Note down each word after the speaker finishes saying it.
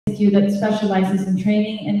that specializes in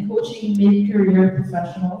training and coaching mid-career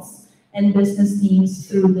professionals and business teams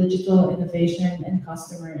through digital innovation and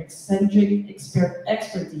customer-centric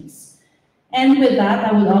expertise. And with that,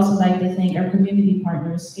 I would also like to thank our community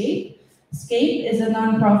partner, SCAPE. SCAPE is a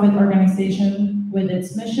nonprofit organization with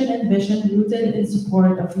its mission and vision rooted in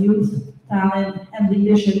support of youth, talent, and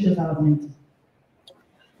leadership development.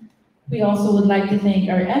 We also would like to thank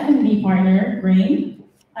our F&B partner, Brain,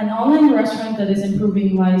 an online restaurant that is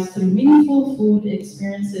improving lives through meaningful food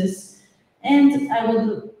experiences. And I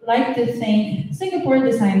would like to thank Singapore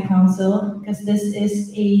Design Council, because this is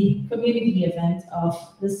a community event of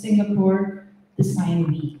the Singapore Design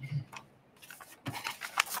Week.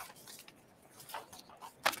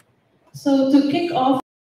 So to kick off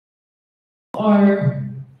our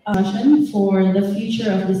session for the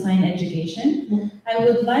future of design education, I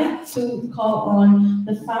would like to call on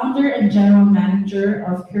the founder and general manager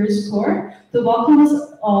of CuriousCore to welcome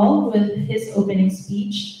us all with his opening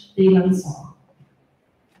speech, Daylon Soh.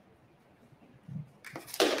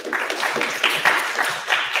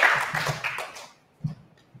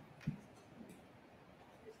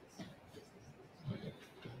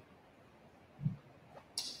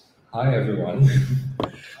 Hi, everyone.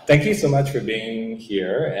 Thank you so much for being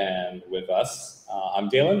here and with us. I'm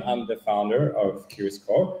Daylon. I'm the founder of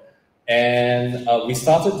CuriousCore. And we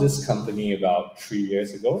started this company about 3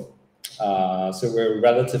 years ago. So we're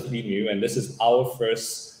relatively new, and this is our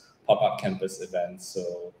first pop-up campus event.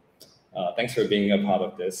 So thanks for being a part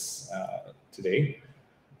of this today.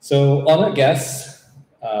 So honored guests,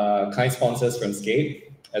 kind sponsors from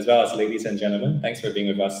SCAPE, as well as ladies and gentlemen, thanks for being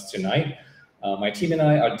with us tonight. My team and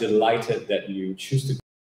I are delighted that you choose to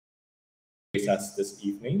grace us this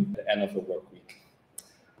evening at the end of the work week.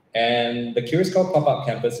 And the CuriousCore Pop-Up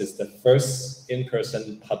Campus is the first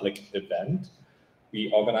in-person public event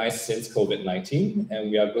we organized since COVID-19,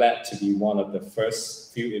 and we are glad to be one of the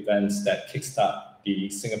first few events that kickstart the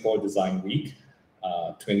Singapore Design Week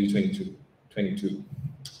 2022.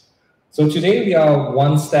 So today we are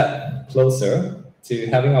one step closer to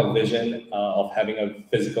having our vision of having a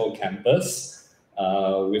physical campus.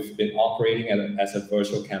 We've been operating as a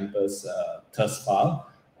virtual campus thus far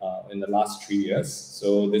in the last 3 years.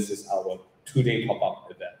 So this is our 2-day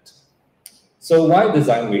pop-up event. So why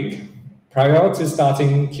Design Week? Prior to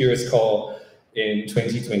starting CuriousCore in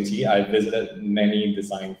 2020, I visited many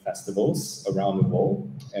design festivals around the world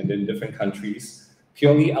and in different countries,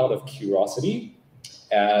 purely out of curiosity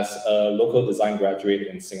as a local design graduate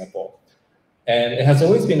in Singapore. And it has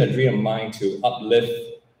always been a dream of mine to uplift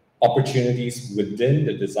opportunities within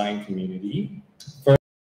the design community.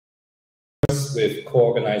 First with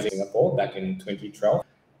co-organizing Singapore back in 2012,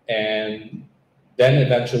 and then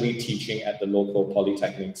eventually teaching at the local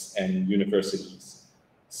polytechnics and universities.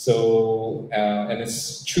 So, and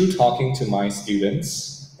it's through talking to my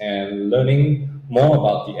students and learning more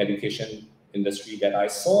about the education industry that I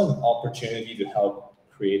saw an opportunity to help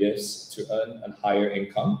creatives to earn a higher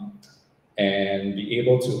income and be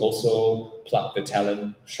able to also plug the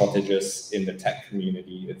talent shortages in the tech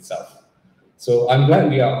community itself. So I'm glad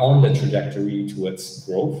we are on the trajectory towards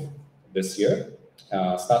growth this year,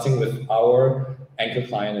 starting with our anchor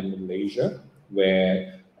client in Malaysia,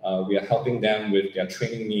 where we are helping them with their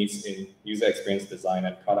training needs in user experience design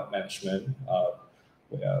and product management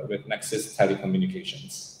with Nexus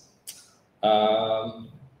Telecommunications.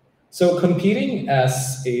 So competing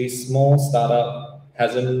as a small startup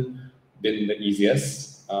hasn't been the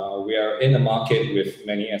easiest. We are in a market with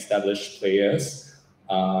many established players,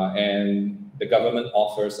 and the government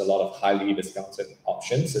offers a lot of highly discounted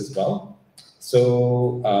options as well.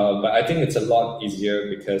 So, but I think it's a lot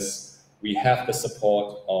easier because we have the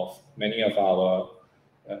support of many of our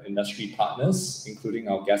industry partners, including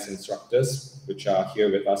our guest instructors, which are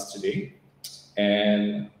here with us today,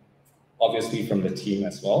 and obviously from the team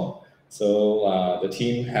as well. So the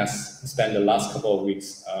team has spent the last couple of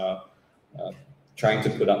weeks trying to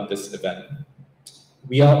put up this event.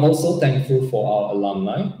 We are also thankful for our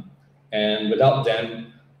alumni, and without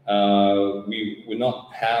them, we would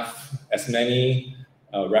not have as many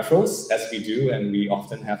referrals as we do, and we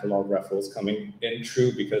often have a lot of referrals coming in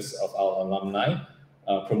through because of our alumni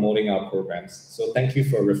promoting our programs. So thank you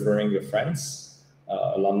for referring your friends,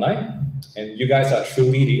 alumni, and you guys are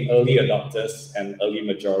truly the early adopters and early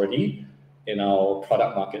majority in our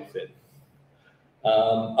product market fit.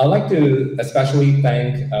 I'd like to especially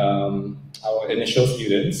thank our initial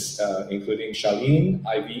students, including Charlene,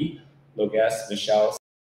 Ivy, Logas, Michelle,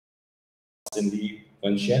 Cindy,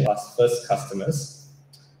 Wenxian, our first customers.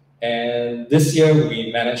 And this year,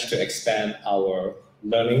 we managed to expand our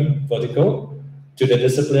learning vertical to the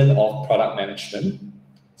discipline of product management.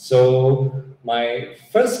 So my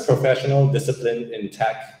first professional discipline in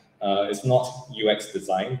tech is not UX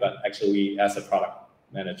design, but actually as a product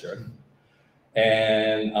manager.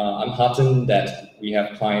 And I'm heartened that we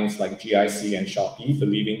have clients like GIC and Shopee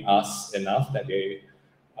believing us enough that they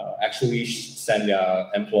actually send their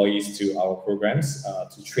employees to our programs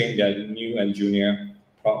to train their new and junior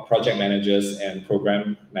project managers and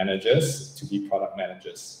program managers to be product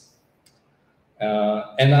managers.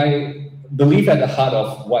 And I believe at the heart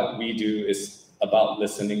of what we do is about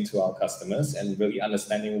listening to our customers and really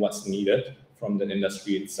understanding what's needed from the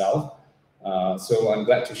industry itself. So I'm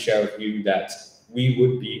glad to share with you that we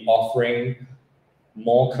would be offering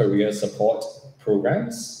more career support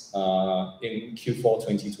programs in Q4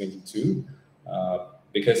 2022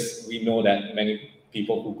 because we know that many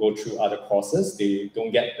people who go through other courses, they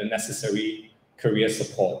don't get the necessary career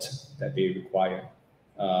support that they require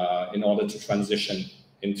in order to transition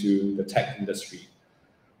into the tech industry.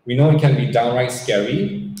 We know it can be downright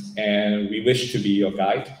scary, and we wish to be your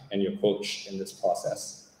guide and your coach in this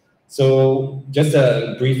process. So just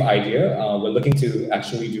a brief idea, we're looking to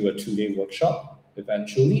actually do a 2-day workshop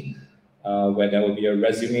eventually, where there will be a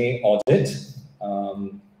resume audit,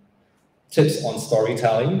 tips on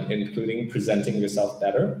storytelling, including presenting yourself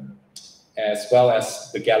better, as well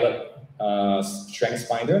as the Gallup Strengths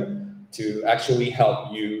Finder to actually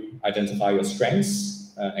help you identify your strengths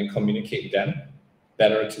and communicate them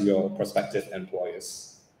better to your prospective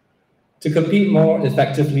employers. To compete more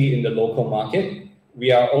effectively in the local market,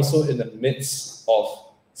 we are also in the midst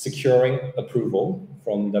of securing approval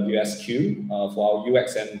from WSQ for our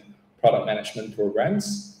UX and product management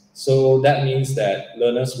programs. So that means that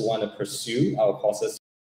learners who want to pursue our courses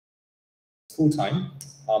full-time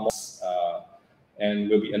and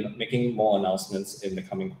we'll be making more announcements in the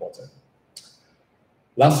coming quarter.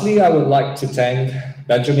 Lastly, I would like to thank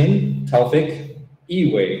Benjamin, Taufik,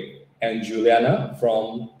 Yiwei, and Juliana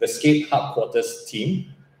from the Scape Headquarters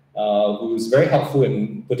team, who's very helpful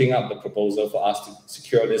in putting up the proposal for us to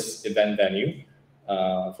secure this event venue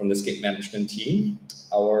from the Scape management team,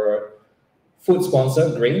 our food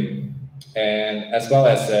sponsor, Grain, and as well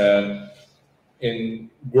as in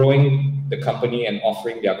growing the company and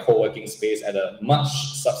offering their co-working space at a much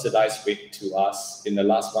subsidized rate to us in the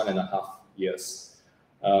last 1.5 years.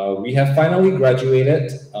 We have finally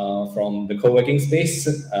graduated from the co-working space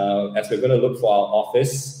as we're going to look for our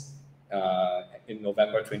office in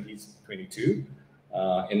November 2022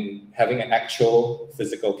 in having an actual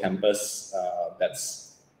physical campus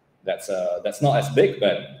that's not as big,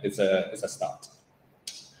 but it's a start.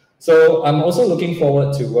 So I'm also looking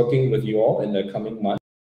forward to working with you all in the coming months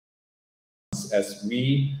as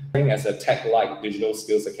we bring as a tech-like digital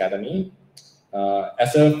skills academy.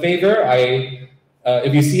 As a favor,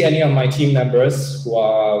 if you see any of my team members who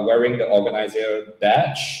are wearing the organizer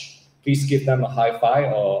badge, please give them a high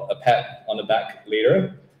five or a pat on the back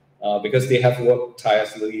later because they have worked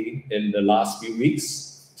tirelessly in the last few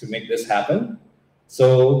weeks to make this happen.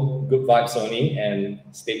 So good vibes, Sony, and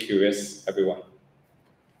stay curious, everyone.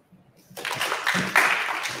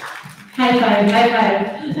 High five, high five.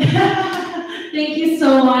 Thank you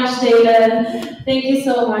so much, Daylon. Thank you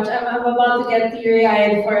so much. I'm about to get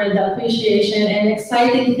teary-eyed for the appreciation and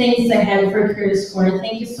exciting things ahead for CuriousCore.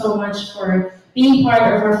 Thank you so much for being part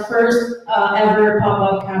of our first ever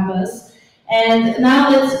pop-up campus. And now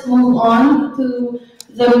let's move on to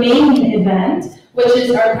the main event, which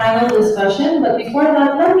is our panel discussion. But before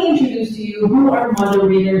that, let me introduce to you who our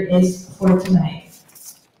moderator is for tonight.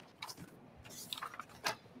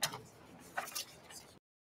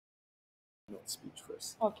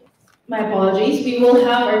 Okay. My apologies. We will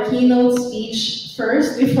have our keynote speech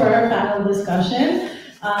first before our panel discussion.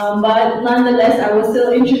 But nonetheless, I will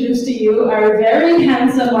still introduce to you our very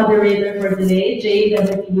handsome moderator for today, Jay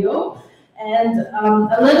Demetrio. And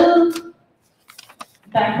a little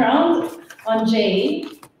background on Jay.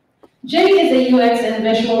 Jay is a UX and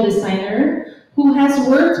visual designer who has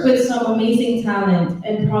worked with some amazing talent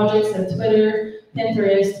and projects at Twitter,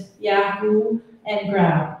 Pinterest, Yahoo, and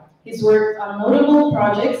Grab. He's worked on notable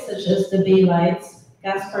projects such as the Bay Lights,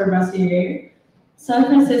 Gaspar Brasileiro, San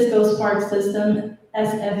Francisco Spark System,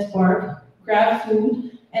 SF Spark, Grab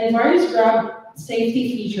Food, and various Grab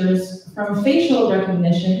safety features from facial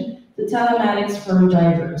recognition to telematics for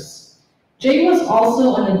drivers. Jay was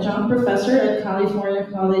also an adjunct professor at California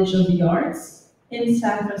College of the Arts in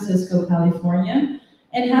San Francisco, California,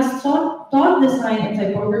 and has taught design and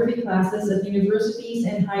typography classes at universities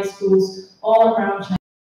and high schools all around China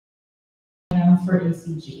for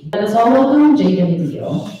ACG. Let us all welcome Jay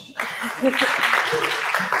Demetrio.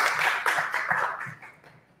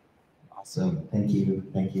 Awesome, thank you.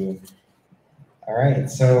 All right,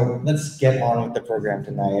 so let's get on with the program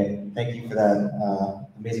tonight. Thank you for that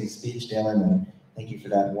amazing speech, Daylon, and thank you for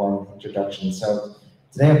that warm introduction. So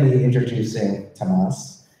today I'll be introducing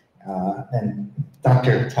Tamas, and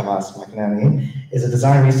Dr. Tamas Makany is a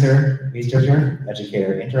design researcher,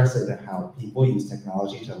 educator interested in how people use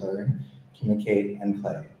technology to learn, communicate, and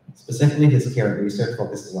play. Specifically, his current research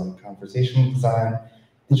focuses on conversational design,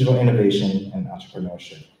 digital innovation, and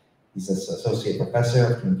entrepreneurship. He's an associate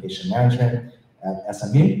professor of communication management at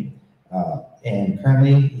SMU, and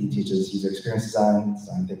currently he teaches user experience design,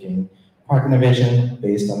 design thinking, product innovation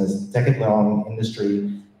based on his decade-long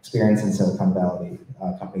industry experience in Silicon Valley,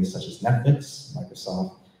 companies such as Netflix,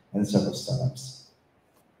 Microsoft, and several startups.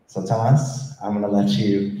 So Tamas, I'm going to let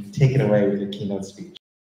you take it away with your keynote speech.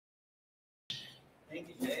 Thank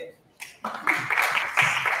you, Jay.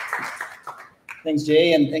 Thanks,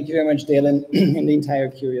 Jay, and thank you very much, Daylon, and the entire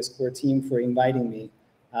CuriousCore team for inviting me.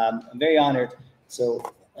 I'm very honored. So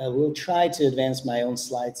we'll try to advance my own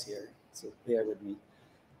slides here, so bear with me.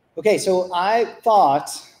 Okay, so I thought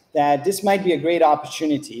that this might be a great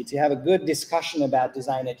opportunity to have a good discussion about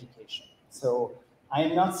design education. So I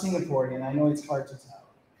am not Singaporean, I know it's hard to tell,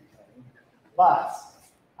 okay? But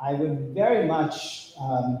I would very much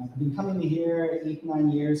been coming here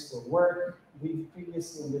 8-9 years for work. We've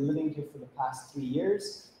previously been living here for the past 3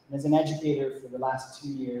 years, and as an educator for the last 2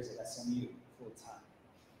 years at SMU full-time.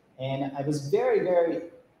 And I was very, very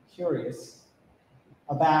curious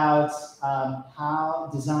about how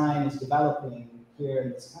design is developing here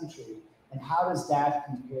in this country, and how does that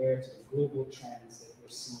compare to the global trends that we're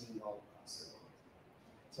seeing all across the world.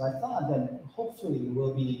 So I thought that hopefully it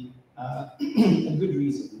will be a good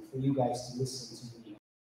reason for you guys to listen to me.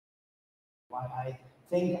 Why I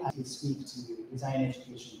think I can speak to design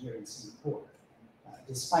education here in Singapore,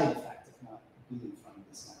 despite the fact of not being from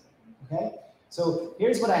this country. Okay? So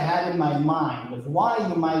here's what I had in my mind of why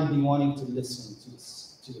you might be wanting to listen to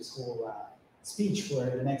this whole speech for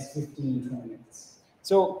the next 15-20 minutes.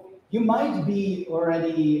 So you might be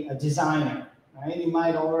already a designer, right? You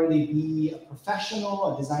might already be a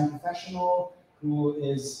professional, a design professional who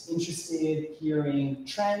is interested in hearing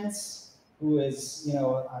trends, who is,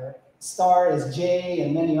 our star as Jay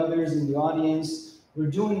and many others in the audience. We're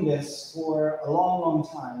doing this for a long, long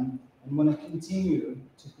time and want to continue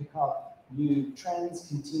to pick up new trends,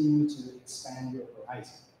 continue to expand your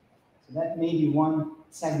horizon. So that may be one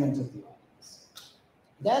segment of the audience.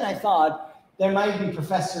 Then I thought there might be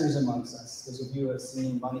professors amongst us. Those of you who have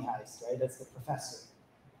seen Money Heist, right? That's the professor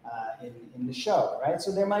in the show, right?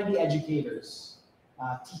 So there might be educators,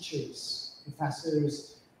 teachers,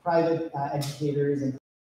 professors, private educators, and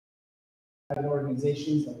private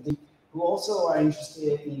organizations who also are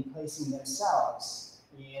interested in placing themselves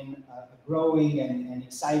in a growing and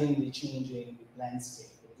excitingly changing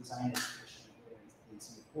landscape of design education here in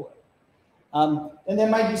Singapore. And there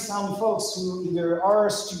might be some folks who either are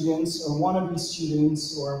students or want to be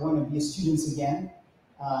students or want to be students again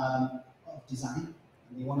of design,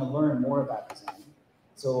 and they want to learn more about design.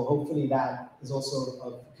 So hopefully that is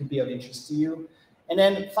also could be of interest to you. And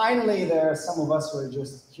then finally, there are some of us who are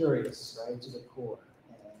just curious, right, to the core,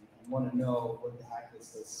 and want to know what the heck is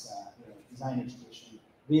this design education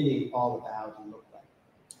really all about and look like.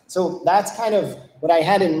 So that's kind of what I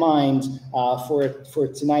had in mind for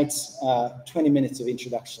tonight's 20 minutes of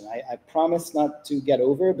introduction. I promised not to get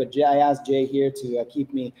over, but I asked Jay here to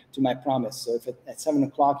keep me to my promise. So if at 7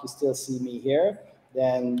 o'clock you still see me here,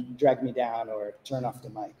 then drag me down or turn off the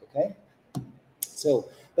mic, okay? So,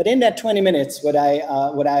 but in that 20 minutes, what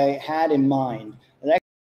I had in mind,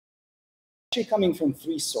 actually coming from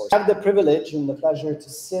 3 sources. I have the privilege and the pleasure to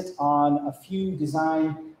sit on a few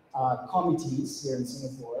design committees here in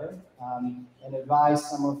Singapore and advise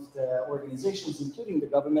some of the organizations, including the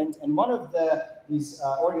government. And one of these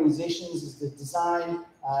organizations is the Design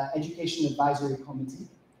Education Advisory Committee,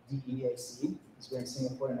 DEAC, because we're in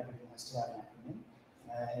Singapore and everything has to have an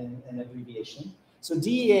acronym, an abbreviation. So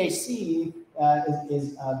DEAC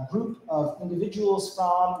is a group of individuals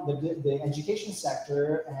from the education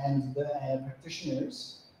sector and the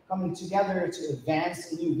practitioners coming together to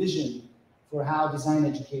advance a new vision for how design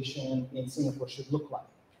education in Singapore should look like.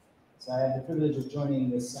 So I had the privilege of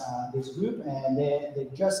joining this group, and they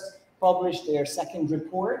just published their second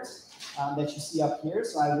report that you see up here.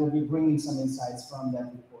 So I will be bringing some insights from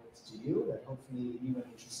that report to you that hopefully you are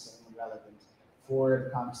interesting and relevant for the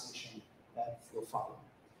conversation that will follow.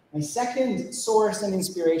 My second source and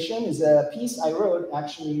inspiration is a piece I wrote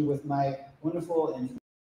actually with my wonderful and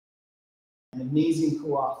amazing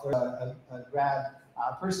co-author, a grad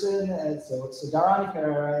person. So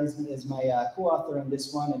Daylon is my co-author on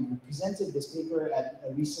this one, and we presented this paper at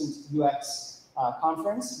a recent UX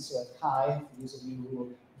conference. So at CHI, for those of you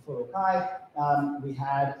who follow CHI, we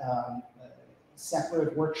had a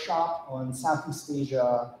separate workshop on Southeast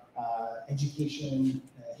Asia education,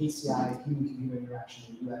 HCI, human-computer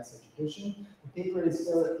interaction, and UX education. The paper is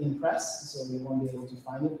still in press, so we won't be able to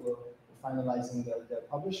find it. We're finalizing the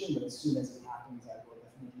publishing, but as soon as it happens, I will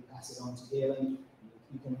definitely pass it on to Daylon.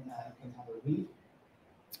 You can have a read.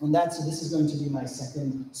 And so this is going to be my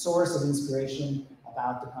second source of inspiration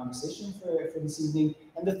about the conversation for this evening.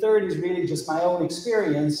 And the third is really just my own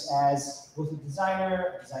experience as both a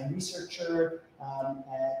designer, a design researcher,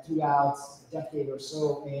 throughout a decade or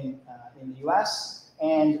so in the US,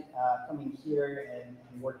 and coming here and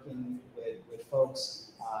working with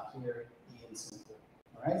folks here in Singapore.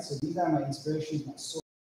 All right, so these are my inspirations, my sources.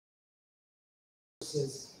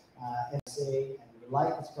 Essay, and you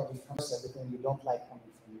like, it's probably comes everything you don't like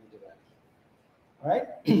coming from me directly. All right,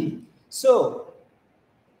 so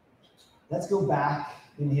let's go back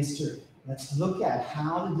in history. Let's look at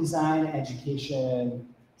how the design education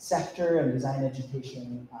sector and design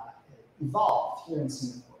education evolved here in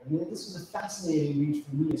Singapore. I mean, this was a fascinating read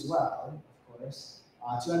for me as well, of course,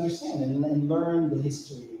 to understand and learn the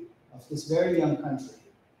history of this very young country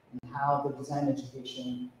and how the design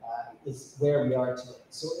education is where we are today.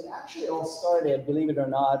 So it actually all started, believe it or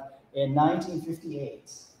not, in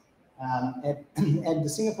 1958 at the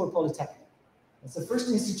Singapore Polytechnic. It's the first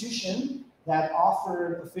institution that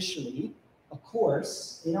offered officially a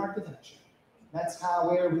course in architecture. That's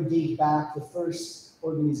where we date back the first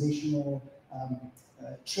organizational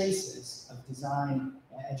traces of design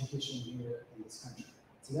education here in this country.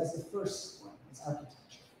 So that's the first one, it's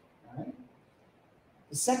architecture, all right?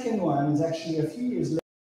 The second one is actually a few years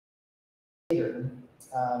later,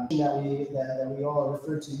 that we all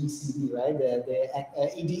refer to ECB, right? The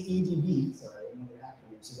EDB, sorry, another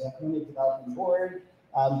acronym. So the Economic Development Board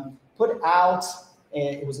put out,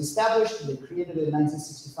 it was established, they created it in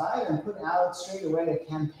 1965 and put out straight away a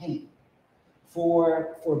campaign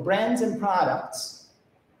for brands and products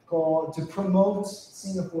to promote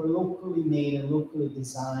Singapore locally made and locally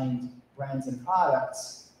designed brands and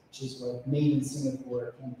products, which is what Made in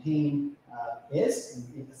Singapore campaign is,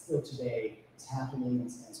 and it's still today it's happening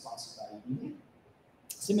and sponsored by EDB.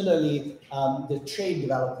 Similarly, the Trade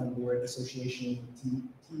Development Board Association,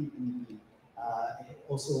 TEB,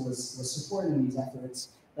 also was supporting these efforts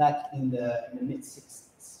back in the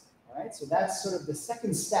mid-60s. All right, so that's sort of the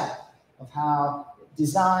second step of how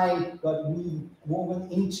design got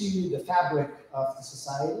woven into the fabric of the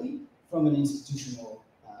society from an institutional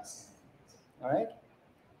standpoint. All right.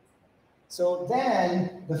 So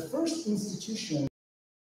then the first institution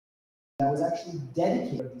that was actually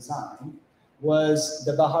dedicated to design was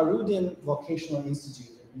the Baharuddin Vocational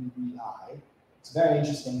Institute, or BVI. It's very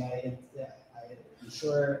interesting. I'm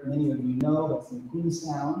sure many of you know that's in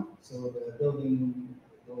Queenstown. So the building,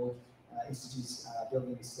 the old institute's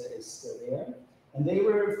building is still there. And they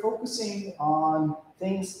were focusing on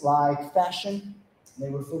things like fashion. They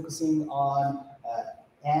were focusing on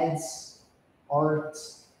ads, art,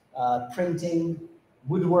 printing,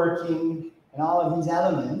 woodworking, and all of these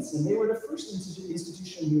elements. And they were the first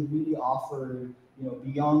institution who really offered,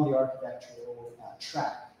 beyond the architectural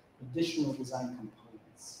track, additional design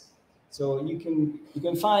components. So you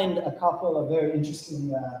can find a couple of very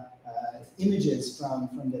interesting images from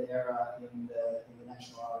the era in the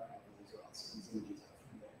National Archives as well. So these images are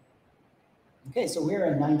from there. Okay, so we're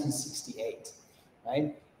in 1968,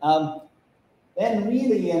 right? Then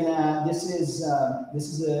really, and this is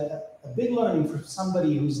a big learning for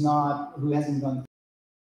somebody who hasn't gone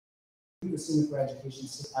through the Singapore education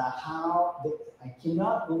system. I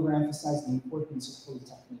cannot overemphasize the importance of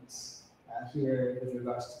polytechnics here with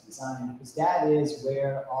regards to design, because that is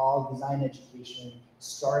where all design education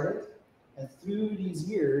started. And through these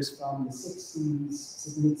years, from the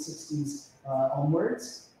 60s, mid-60s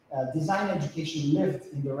onwards, design education lived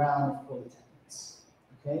in the realm of polytechnics.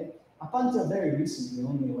 Okay. Up until very recently,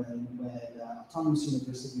 only when autonomous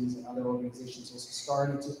universities and other organizations also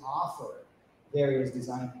started to offer various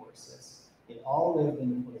design courses, it all lived in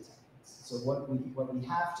the polytechnics. So what we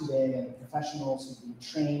have today, and the professionals who've been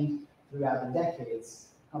trained throughout the decades,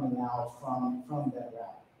 coming out from that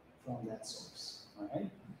realm, from that source. All right.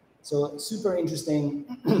 So super interesting,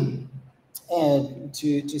 and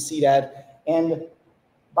to see that. And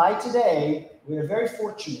by today, we are very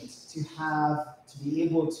fortunate to be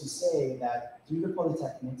able to say that through the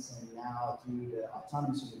polytechnics and now through the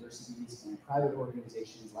autonomous universities and private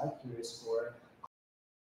organizations like CuriousCore,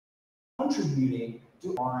 contributing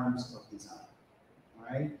to arms of design. All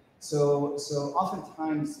right. So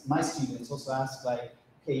oftentimes my students also ask, like,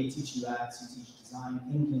 okay, you teach UX, you teach design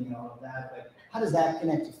thinking and all of that, but how does that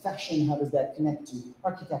connect to fashion? How does that connect to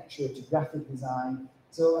architecture, to graphic design?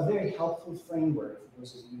 So a very helpful framework for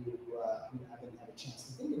those of you who haven't had a chance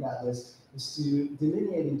to think about this is to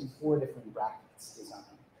delineate into 4 different brackets design.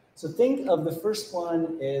 So think of the first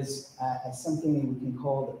one as something that we can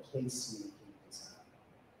call the placemaking design,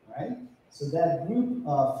 right? So that group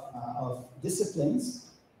of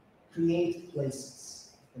disciplines create places.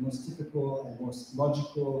 The most typical and most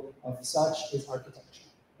logical of such is architecture,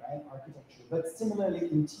 right? Architecture, but similarly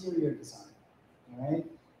interior design, right?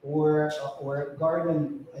 Or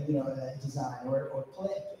garden, design, or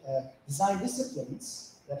design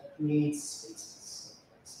disciplines that create spaces,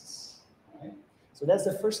 places, right? So that's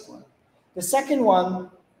the first one. The second one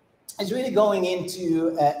is really going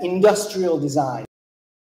into industrial design.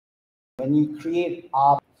 When you create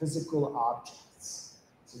physical objects.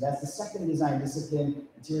 So that's the second design discipline.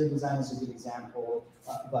 Interior design is a good example,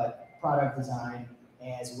 but product design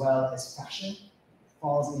as well as fashion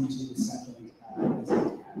falls into the second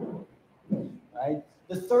design category, right?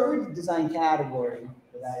 The third design category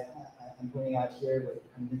that I'm pointing out here with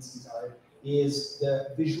Panellists art is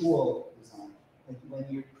the visual design. Like when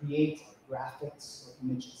you create graphics or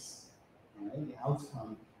images, right? The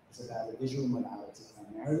outcome is about the visual modality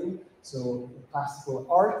primarily. So the classical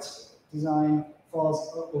art design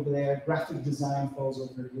falls over there, graphic design falls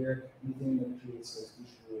over here, anything that creates those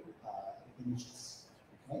visual images.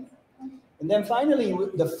 Okay? And then finally,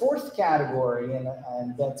 the fourth category,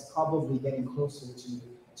 and that's probably getting closer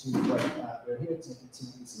to what we're here to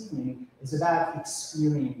this evening, is about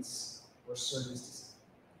experience or service design.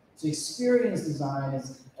 So experience design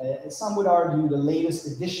is, some would argue, the latest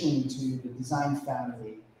addition to the design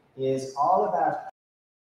family, is all about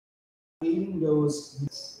creating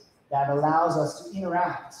those that allows us to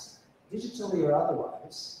interact digitally or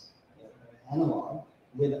otherwise, analog,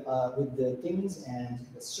 with the things and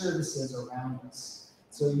the services around us.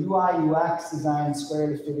 So UI, UX design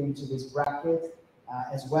squarely fit into this bracket,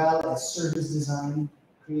 as well as service design,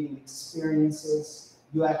 creating experiences,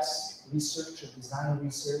 UX research or design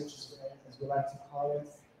research, as we like to call it,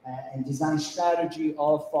 and design strategy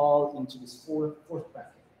all fall into this fourth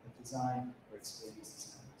bracket of design or experience design.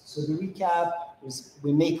 So the recap is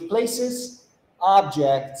we make places,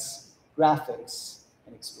 objects, graphics,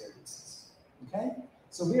 and experiences. Okay?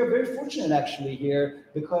 So we are very fortunate actually here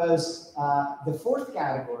because the fourth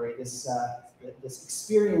category, this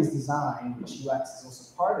experience design, which UX is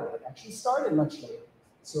also part of it, actually started much later.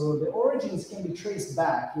 So the origins can be traced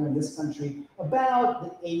back here in this country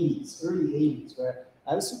about the 80s, early 80s, where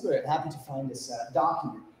I was super happy to find this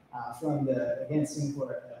document from the, again,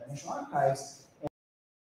 Singapore National Archives.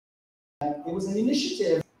 And it was an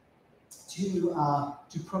initiative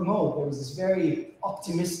to promote. There was this very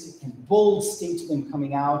optimistic and bold statement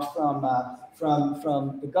coming out from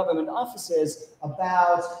the government offices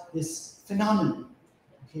about this phenomenon.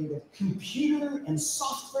 Okay, that computer and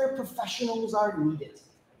software professionals are needed.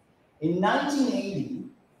 In 1980,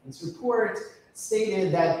 this report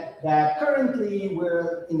stated that currently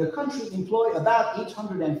we're in the country employ about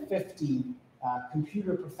 850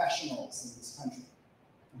 computer professionals in this country.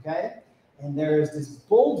 Okay, and there is this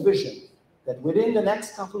bold vision that within the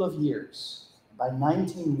next couple of years, by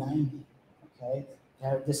 1990, okay,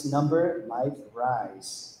 this number might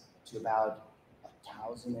rise to about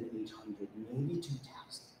 1,800, maybe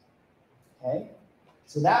 2,000. Okay,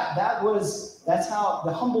 so that's how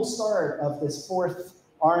the humble start of this fourth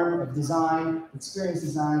arm of design, experience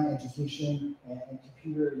design, education, and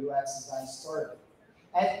computer UX design started.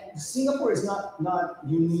 And Singapore is not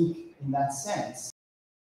unique in that sense.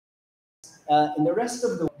 In the rest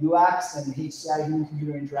of the UX and HCI, human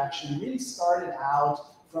computer interaction, really started out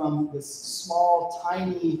from this small,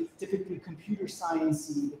 tiny, typically computer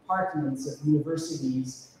sciencey departments of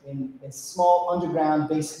universities in small underground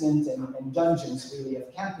basement and dungeons, really,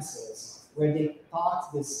 of campuses, where they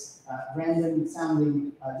taught this random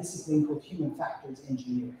sounding discipline called human factors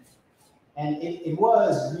engineering. And it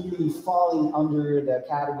was really falling under the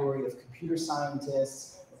category of computer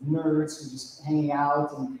scientists, nerds who just hanging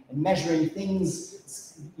out and measuring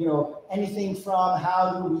things, anything from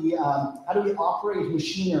how do we operate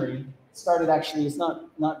machinery. Started actually, it's not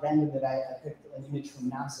random that I picked an image from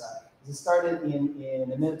NASA. It started in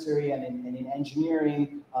the military and in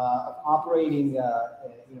engineering of operating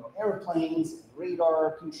airplanes,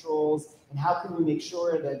 radar controls, and how can we make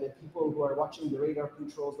sure that the people who are watching the radar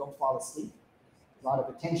controls don't fall asleep. A lot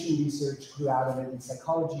of attention research grew out of it, and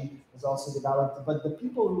psychology was also developed. But the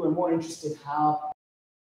people who were more interested how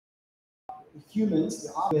humans,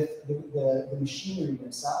 with the machinery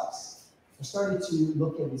themselves, started to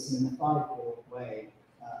look at this in a methodical way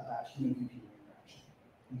about human-computer interaction.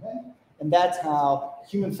 Okay? And that's how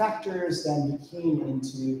human factors then became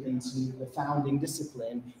into the founding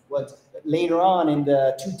discipline. What later on in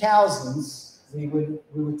the 2000s, we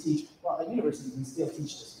would teach, well, at universities we still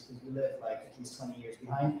teach this because we live like at least 20 years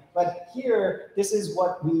behind. But here, this is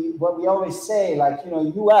what we always say, like, you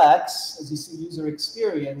know, UX, as you see, user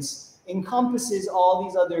experience, encompasses all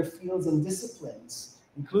these other fields and disciplines,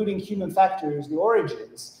 including human factors, the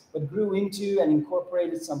origins, but grew into and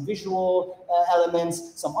incorporated some visual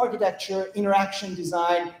elements, some architecture, interaction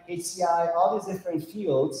design, HCI, all these different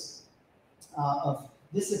fields of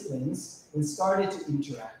disciplines, and started to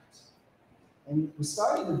interact. And we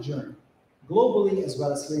started a journey, globally as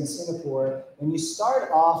well as here in Singapore. When you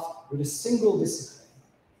start off with a single discipline,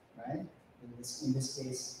 right? In this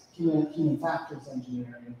case, human factors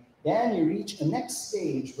engineering, then you reach a next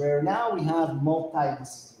stage where now we have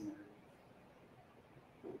multidisciplinary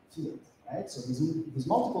fields, right? So these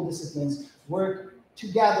multiple disciplines work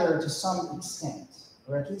together to some extent,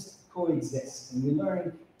 or at least coexist, and we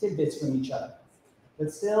learn tidbits from each other,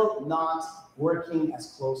 but still not working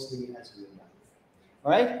as closely as we would like.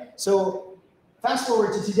 All right, so fast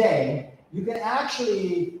forward to today, you can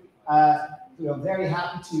actually, very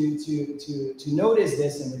happy to notice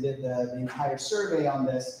this, and we did the entire survey on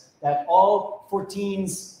this, that all 14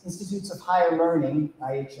 institutes of higher learning,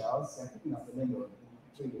 IHLs, I'm picking up the window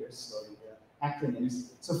in 3 years, slowly, the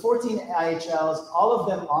acronyms. So 14 IHLs, all of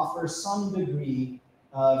them offer some degree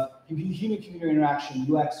of human-computer interaction,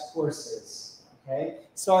 UX courses. Okay,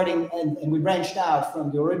 starting and we branched out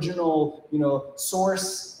from the original,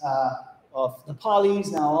 source of the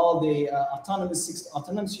polys, now all the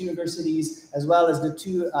autonomous universities, as well as the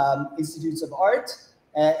 2 institutes of art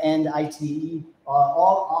and ITE,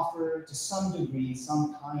 all offer to some degree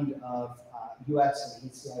some kind of UX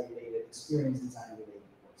and HCI related, experience design related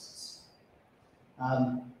courses.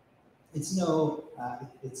 It's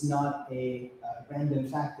not a random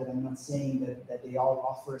fact that I'm not saying that they all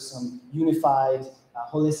offer some unified,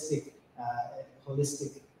 holistic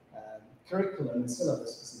curriculum and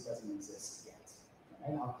syllabus, because it doesn't exist yet.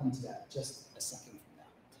 Right? I'll come to that just a second from now.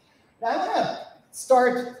 Now I want to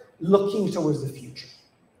start looking towards the future.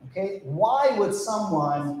 Okay, why would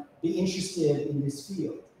someone be interested in this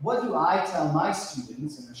field? What do I tell my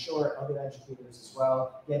students, and I'm sure other educators as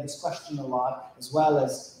well get this question a lot, as well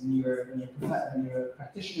as when you're a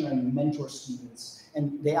practitioner and you mentor students,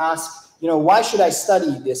 and they ask, why should I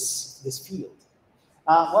study this field?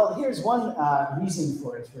 Well, here's one reason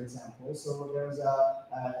for it, for example. So there was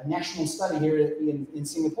a national study here in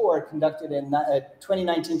Singapore conducted in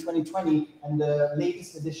 2019-2020, and the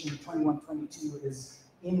latest edition, 21-22, is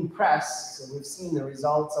in press, so we've seen the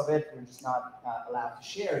results of it. We're just not allowed to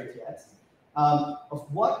share it yet. Of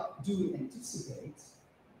what do we anticipate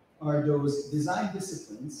are those design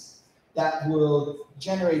disciplines that will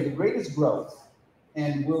generate the greatest growth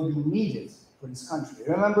and will be needed for this country.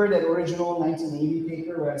 Remember that original 1980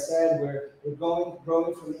 paper where I said we're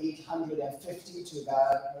growing from 850 to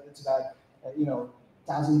about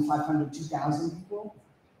 1,500, 2,000 people?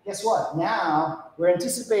 Guess what? Now we're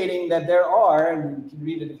anticipating that there are, and you can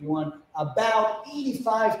read it if you want, about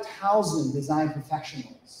 85,000 design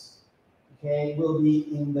professionals, okay, will be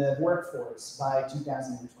in the workforce by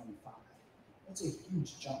 2025. That's a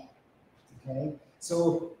huge jump, okay?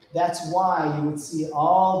 So that's why you would see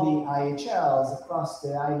all the IHLs across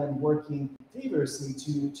the island working feverishly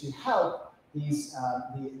to help these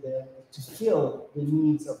to fill the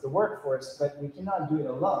needs of the workforce, but we cannot do it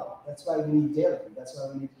alone. That's why we need Daylon. That's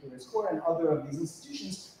why we need CuriousCore and other of these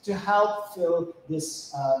institutions to help fill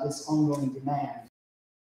this this ongoing demand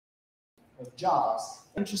of jobs.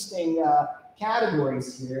 Interesting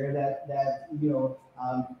categories here that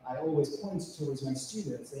I always point towards my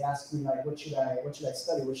students. They ask me like, what should I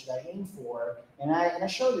study? What should I aim for? And I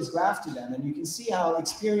show this graph to them, and you can see how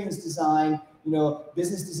experience design,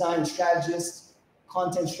 business design strategists,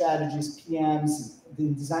 content strategists, PMs,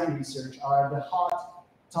 the design research are the hot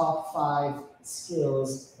top 5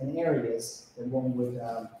 skills and areas that one would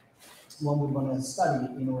want to study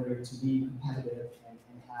in order to be competitive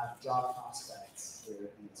and have job prospects here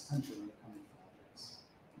in this country in the coming 5 years.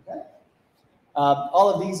 Okay. All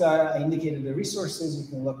of these are indicated in the resources. You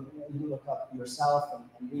can look up yourself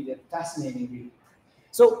and read it. Fascinating reading.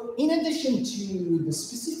 So in addition to the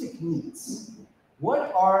specific needs,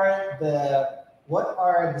 what are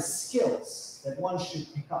the skills that one should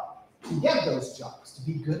pick up to get those jobs, to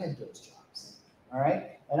be good at those jobs? All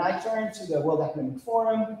right. And I turned to the World Economic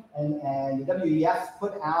Forum, and the WEF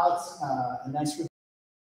put out a nice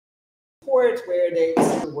report where they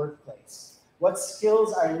see the workplace. What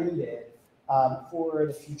skills are needed for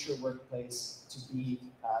the future workplace to be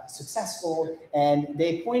successful. And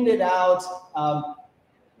they pointed out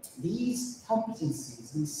these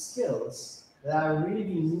competencies, these skills that are really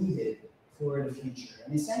needed for the future.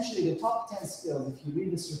 And essentially the top 10 skills, if you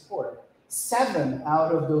read this report, 7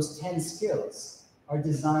 out of those 10 skills are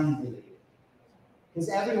design related. Because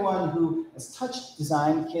everyone who has touched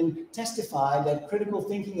design can testify that critical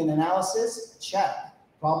thinking and analysis, check.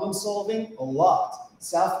 Problem solving, a lot.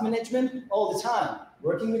 Self-management, all the time.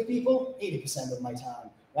 Working with people, 80% of my time,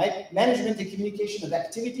 right? Management and communication of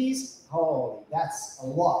activities, holy, that's a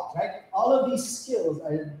lot, right? All of these skills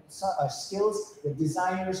are skills that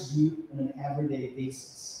designers do on an everyday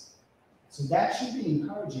basis. So that should be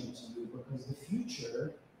encouraging to you because the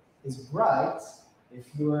future is bright if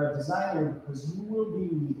you are a designer because you will be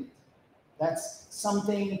needed. That's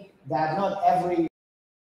something that not every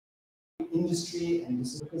industry, and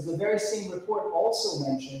this is because the very same report also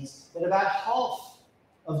mentions that about half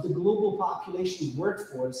of the global population's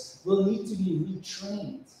workforce will need to be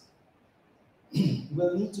retrained.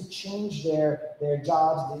 Will need to change their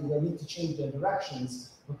jobs, they will need to change their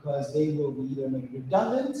directions because they will be either made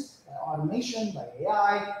redundant by automation, by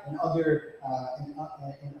AI, and other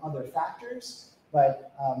factors.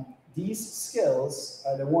 But these skills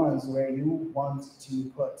are the ones where you want to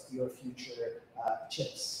put your future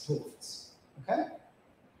chips towards. Okay?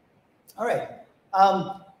 All right.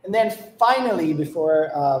 And then finally,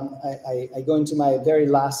 before I go into my very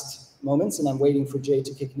last moments, and I'm waiting for Jay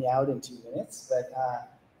to kick me out in 2 minutes, but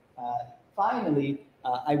finally,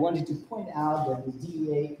 I wanted to point out that the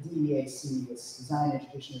DEAC, this Design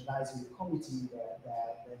Education Advisory Committee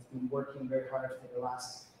that's been working very hard for the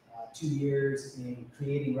last 2 years in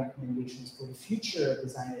creating recommendations for the future of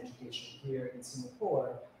design education here in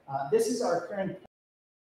Singapore. This is our current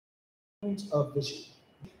point of vision.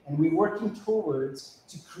 And we're working towards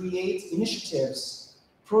to create initiatives,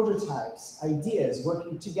 prototypes, ideas,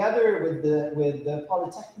 working together with the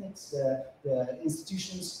polytechnics, the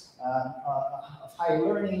institutions of higher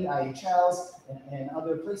learning, IHLs, and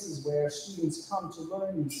other places where students come to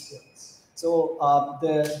learn these skills. So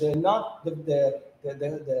the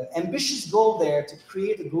ambitious goal there to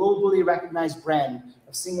create a globally recognized brand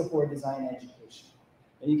of Singapore design education.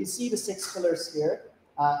 And you can see the 6 pillars here,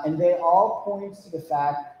 and they all point to the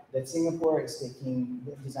fact that Singapore is taking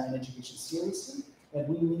design education seriously, that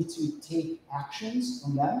we need to take actions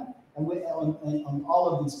on them, and on all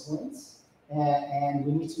of these points, and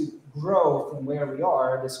we need to grow from where we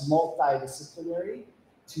are, this multidisciplinary,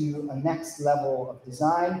 to a next level of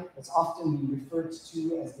design that's often been referred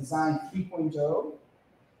to as design 3.0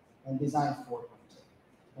 and design 4.0.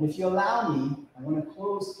 And if you allow me, I want to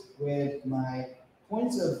close with my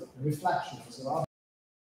points of reflection, so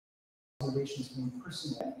observations from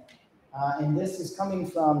personally. And this is coming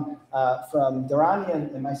from Dharani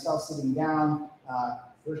and myself sitting down,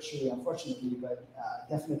 virtually, unfortunately, but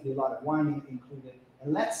definitely a lot of whining included.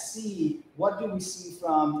 And let's see, what do we see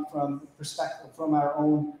from our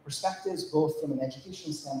own perspectives, both from an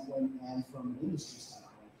education standpoint and from an industry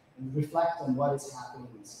standpoint, and reflect on what is happening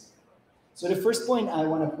in Singapore. So the first point I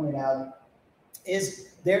want to point out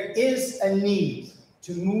is there is a need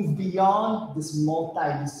to move beyond this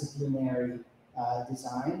multidisciplinary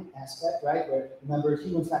design aspect, right? Where, remember,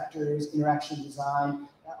 human factors, interaction design,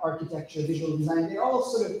 architecture, visual design, they all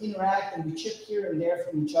sort of interact and we chip here and there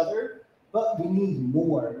from each other, but we need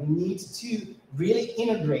more. We need to really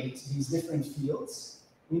integrate these different fields.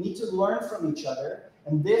 We need to learn from each other,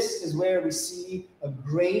 and this is where we see a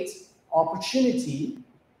great opportunity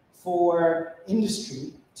for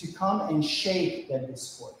industry to come and shape that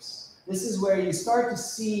discourse. This is where you start to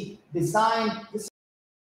see design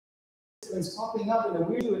disciplines popping up in a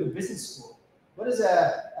weird way at a business school. What does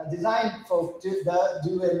a design folk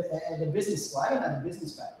do at a business school? I don't have a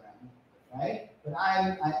business background, right? But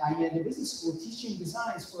I'm in a business school teaching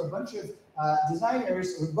designs for a bunch of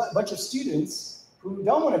designers, or a bunch of students who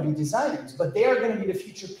don't want to be designers, but they are going to be the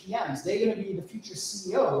future PMs. They're going to be the future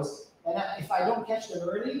CEOs. And if I don't catch them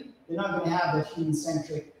early, they're not going to have that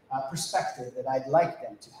human-centric perspective that I'd like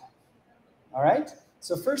them to have. All right?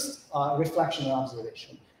 So first, reflection and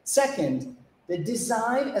observation. Second, the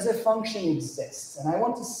design as a function exists, and I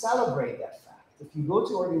want to celebrate that fact. If you go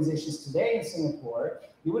to organizations today in Singapore,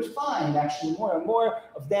 you would find actually more and more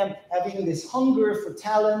of them having this hunger for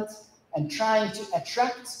talent and trying to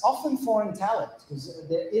attract often foreign talent, because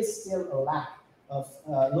there is still a lack of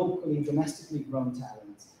locally, domestically grown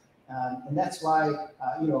talent. And that's why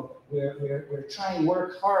we're trying to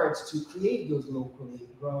work hard to create those locally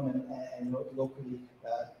grown and locally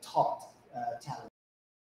taught talent,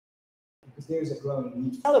 because there's a growing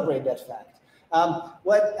need to celebrate that fact.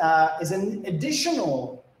 What is an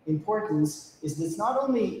additional importance is that it's not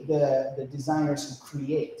only the designers who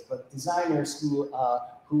create, but designers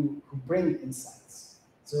who bring insights.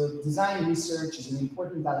 So design research is an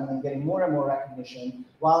important element, getting more and more recognition.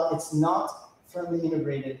 While it's not firmly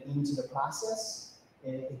integrated into the process,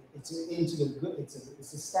 it's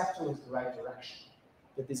a step towards the right direction.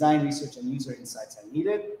 The design research and user insights are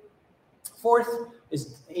needed. Fourth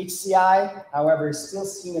is HCI, however, is still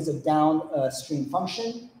seen as a downstream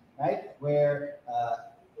function, right? Where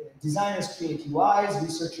designers create UIs,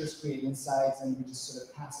 researchers create insights, and we just sort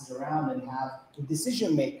of pass it around and have the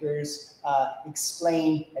decision makers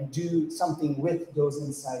explain and do something with those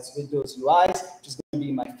insights, with those UIs, which is going to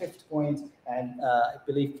be my fifth point, and I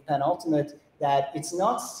believe penultimate, that it's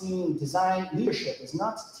not seen, design leadership is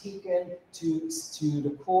not taken to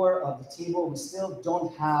the core of the table. We still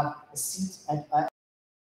don't have a seat at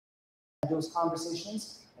those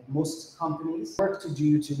conversations. Like most companies, work to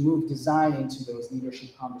do to move design into those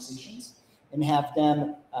leadership conversations and have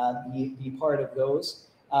them be part of those.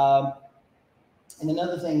 And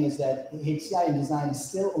another thing is that HCI in design is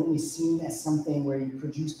still only seen as something where you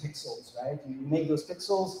produce pixels, right? You make those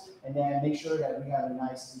pixels and then make sure that we have a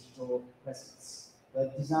nice digital presence.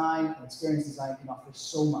 But design, experience design can offer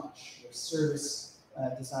so much. There's service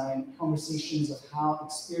design, conversations of how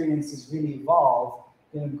experiences really evolve,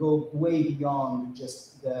 going to go way beyond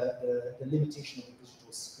just the limitation of the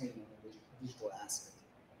digital screen and the digital aspect.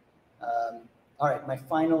 All right, my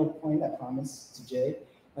final point, I promised to Jay.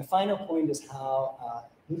 My final point is how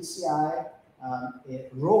HCI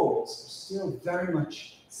roles are still very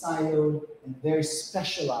much siloed and very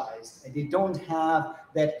specialized, and they don't have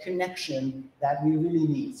that connection that we really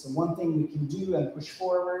need. So one thing we can do and push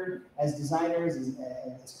forward as designers,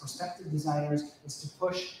 as prospective designers, is to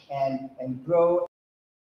push and grow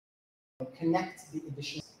and connect the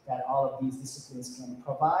additions that all of these disciplines can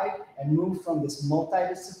provide, and move from this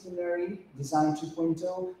multidisciplinary design 2.0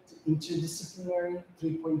 to interdisciplinary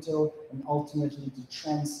 3.0, and ultimately to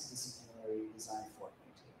transdisciplinary design 4.0.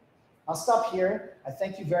 I'll stop here. I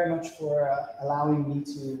thank you very much for allowing me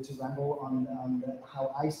to ramble on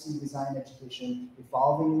how I see design education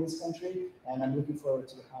evolving in this country, and I'm looking forward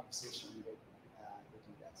to the conversation with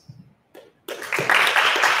you guys.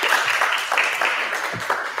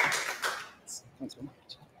 Thanks very much.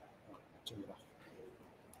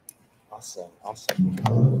 Awesome.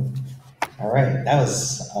 All right, that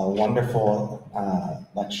was a wonderful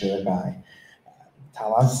lecture by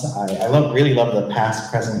Tamas. I really love the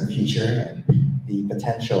past, present, future, and the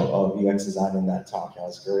potential of UX design in that talk. That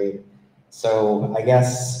was great. So I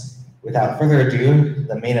guess without further ado,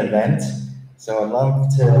 the main event. So I'd love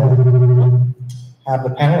to have the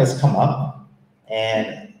panelists come up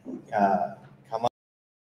and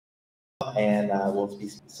we'll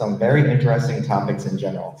speak some very interesting topics in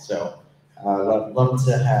general. So I'd love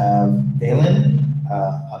to have Daylon,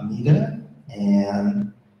 Emida,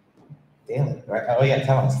 and Daylon, right? Oh yeah,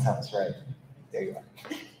 Tamas, right. There you are.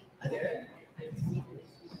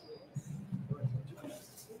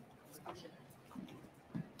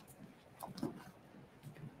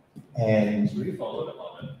 And should we follow the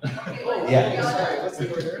order? Yeah. Sorry, what's the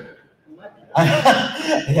order?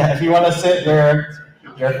 Yeah, if you want to sit where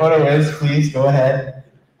your photo is, please go ahead.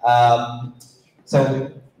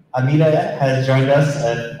 So Emida has joined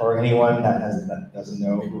us, for anyone that doesn't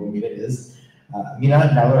know who Emida is. Emida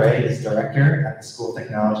Natalaray is director at the School of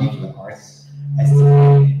Technology for the Arts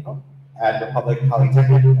at Republic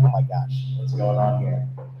Polytechnic. Oh my gosh, what's going on here?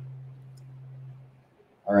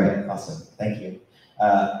 All right, awesome, thank you.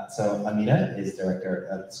 So Emida is director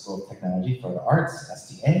at the School of Technology for the Arts,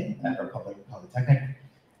 STA, at Republic Polytechnic.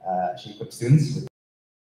 She equips students with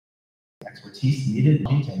expertise needed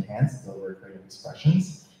to enhance their creative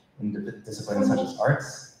expressions in disciplines such as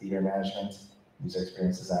arts, theater management, user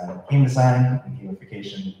experience design, game design, and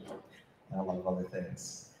gamification, and a lot of other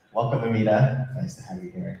things. Welcome, Emida. Nice to have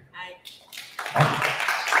you here. Hi.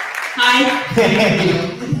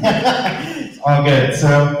 It's all good.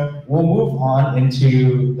 So we'll move on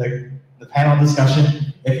into the panel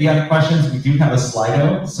discussion. If you have questions, we do have a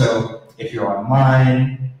Slido. So if you're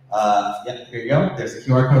online, yep, here you go. There's a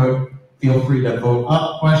QR code. Feel free to vote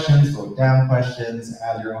up questions, vote down questions,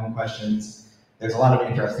 add your own questions. There's a lot of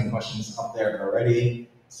interesting questions up there already.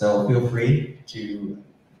 So feel free to,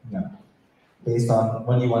 based on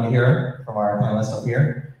what you want to hear from our panelists up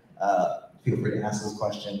here, feel free to ask those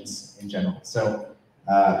questions in general. So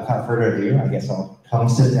without further ado, I guess I'll come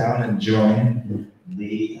sit down and join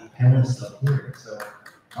the panelists up here. So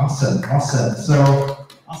awesome. So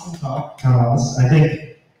awesome talk, Tamas. I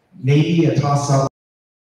think maybe a toss-up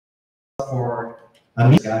for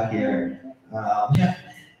Emida got here.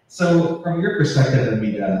 So from your perspective,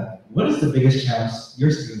 Emida, what is the biggest challenge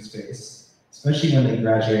your students face, especially when they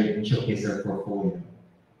graduate and showcase their portfolio?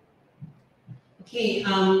 Okay,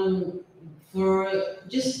 for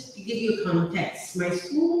just to give you context, my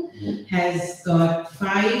school has got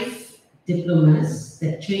 5 diplomas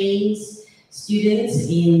that trains students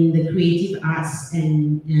in the creative arts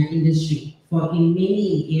and industry in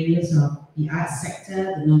many areas of the arts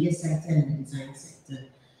sector, the media sector, and the design sector.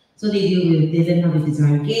 So they learn how to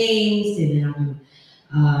design games, they learn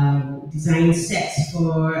how to design sets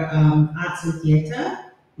for arts and theatre.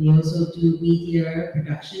 They also do media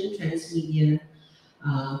production, transmedia,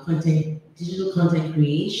 digital content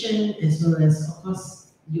creation, as well as, of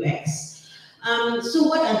course, UX. So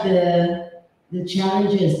what are the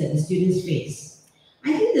challenges that the students face?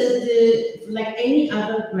 I think like any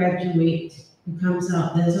other graduate who comes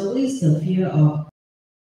out, there's always the fear of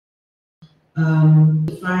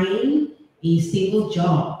finding a stable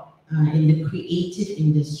job in the creative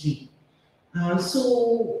industry.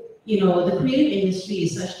 So, the creative industry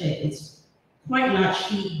is such that it's quite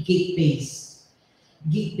largely gig-based,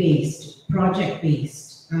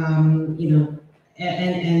 project-based, and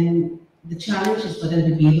the challenge is for them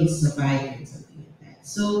to be able to survive and something like that.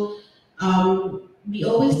 So we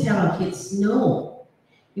always tell our kids, no,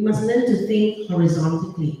 you must learn to think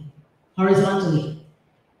horizontally.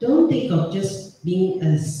 Don't think of just being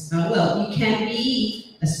well, you can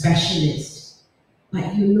be a specialist,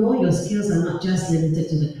 but your skills are not just limited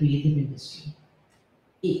to the creative industry.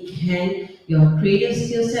 Your creative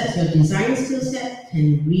skill sets, your design skill set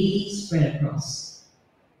can really spread across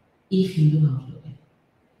if you know how to do it.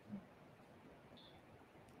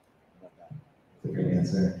 That's a great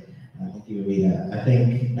answer. Thank you, Emida. I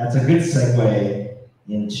think that's a good segue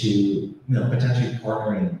into potentially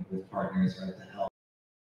partnering with partners, right, to help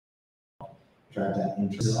drive that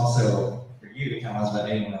interest. This is also for you, Tamas, but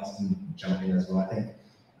anyone else can jump in as well. I think.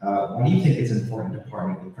 Why do you think it's important to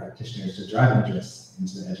partner with practitioners to drive interest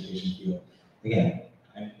into the education field? Again,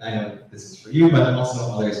 I know this is for you, but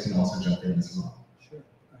also others can also jump in as well. Sure.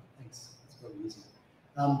 Thanks. That's probably easy.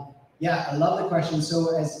 Yeah, I love the question.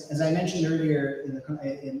 So as I mentioned earlier in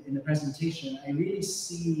the presentation, I really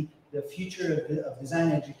see the future of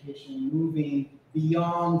design education moving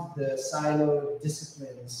beyond the siloed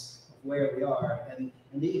disciplines of where we are. And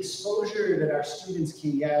the exposure that our students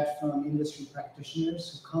can get from industry practitioners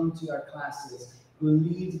who come to our classes, who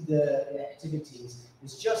lead the activities,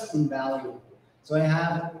 is just invaluable. So I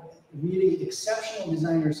have really exceptional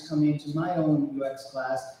designers come into my own UX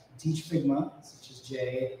class, teach Figma, such as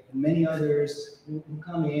Jay, and many others who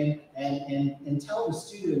come in and tell the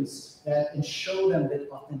students that and show them that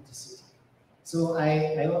authenticity. So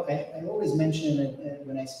I always mention it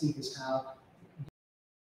when I speak is how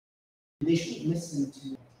they should listen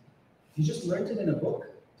to. If you just learned it in a book,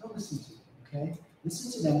 don't listen to it, okay?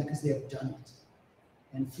 Listen to them because they have done it.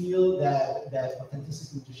 And feel that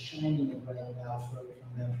authenticity just shining right out from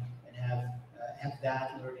them and have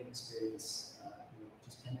that learning experience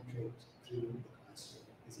just penetrate through the classroom.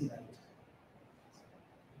 Isn't that it?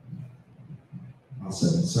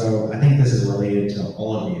 Awesome. So I think this is related to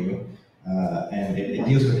all of you, and it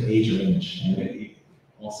deals with age range. And it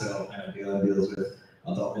also, I know Daylon deals with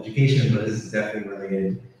adult education, but this is definitely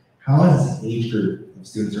related. How has the age group of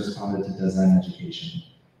students responded to design education?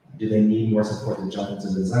 Do they need more support to jump into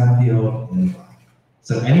the design field? And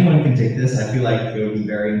so anyone can take this. I feel like it would be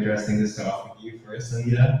very interesting to start off with you first,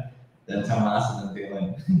 Emida, then Tamas, and then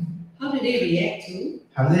Daylon. How do they react to?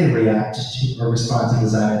 How do they react to or respond to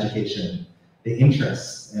design education? The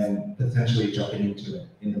interest and potentially jumping into it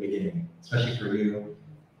in the beginning, especially for you.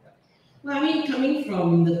 Well, I mean, coming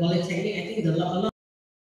from the Polytechnic, I think a lot of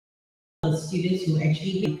students who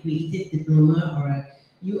actually have a creative diploma or a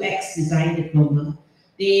UX design diploma,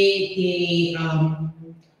 a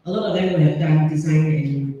lot of them will have done design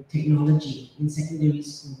and technology in secondary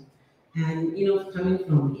school. And, coming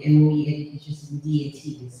from the MOE education, DAT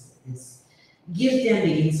gives them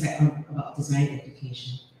the insight about design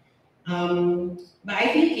education. But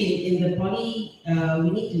I think in the poly, we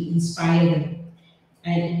need to inspire them.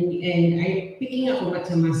 And picking up on what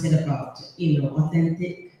Tamas said about,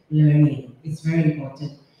 authentic learning, it's very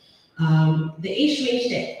important. The age range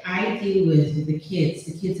that I deal with the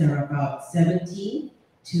kids are about 17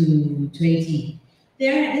 to 20.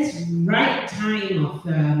 They're at this right time of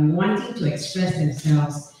wanting to express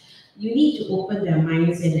themselves. You need to open their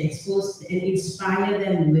minds and expose and inspire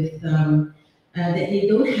them with that they need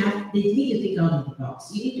to think out of the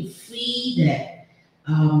box. You need to free their,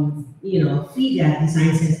 free their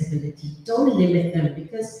design sensibility. Don't limit them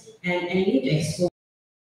and you need to expose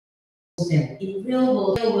them in real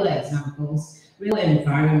world examples, real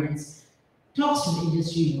environments. Talks from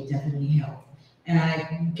industry will definitely help.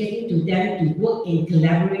 Getting to them to work in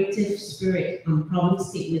collaborative spirit on problem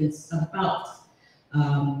statements about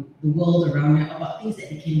the world around them, about things that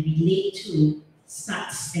they can relate to,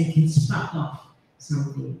 starts and can spark off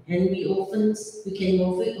something. And we can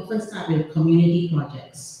often start with community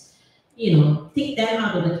projects. You know, take them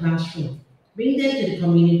out of the classroom, bring them to the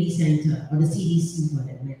community center or the CDC for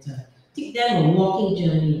that matter. Take them a walking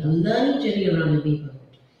journey, a learning journey around the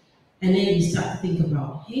neighborhood. And then you start to think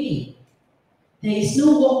about, hey, there is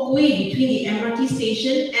no walkway between the MRT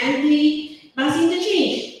station and the bus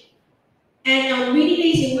interchange. And on rainy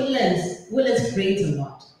days in Woodlands rains a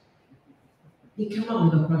lot. They come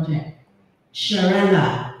up with a project,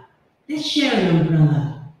 Sharala. Let's share an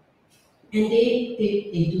umbrella. And they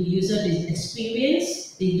do user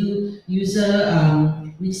experience, they do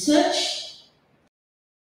user research,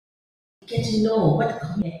 get to know what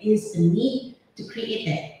is the need to create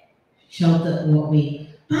that sheltered walkway.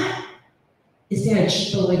 But is there a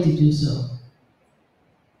cheaper way to do so?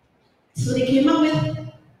 So they came up with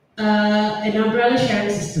an umbrella sharing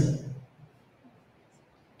system.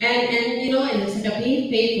 And you know, instead of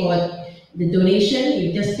pay for the donation,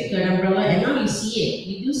 you just pick an umbrella, and now you see it.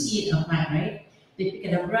 You do see it apart, right? They pick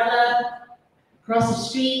an umbrella, cross the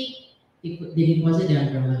street, they deposit the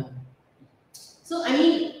umbrella. So I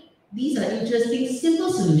mean, these are interesting,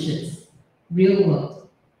 simple solutions, real world.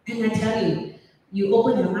 And I tell you, you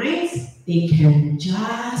open your minds, they can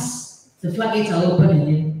just, the floodgates are open and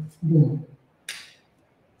then boom.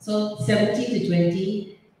 So 17 to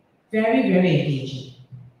 20, very, very engaging.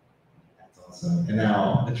 That's awesome. And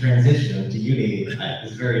now the transition to uni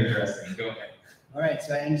is very interesting. Go ahead. All right,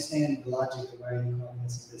 so I understand the logic of why you call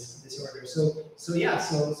this order.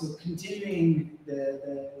 So continuing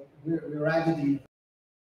we arrived at the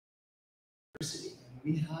university, and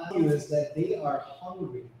we have is that they are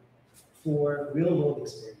hungry for real world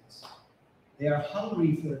experience. They are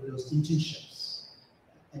hungry for those internships.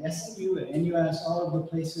 And SMU and NUS, all of the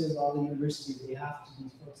places, all the universities, these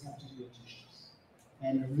folks have to do internships.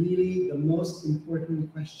 And really, the most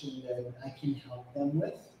important question that I can help them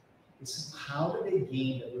with is how do they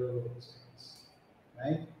gain the real world experience,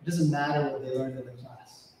 right? It doesn't matter what they learned in the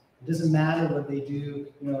class. It doesn't matter what they do,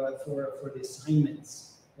 for the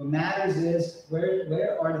assignments. What matters is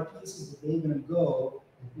where are the places that they're going to go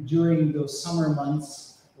during those summer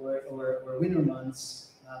months or winter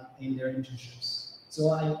months in their internships. So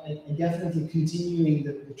I definitely continuing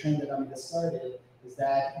the trend that Emida started is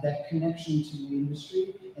that connection to the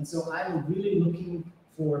industry. And so I'm really looking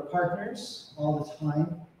for partners all the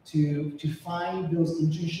time to find those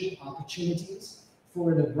internship opportunities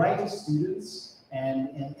for the brightest students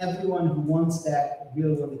and everyone who wants that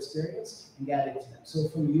real world experience and get it to them. So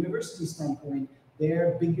from a university standpoint,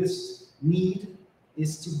 their biggest need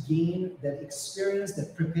is to gain that experience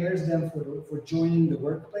that prepares them for joining the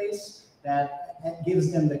workplace, that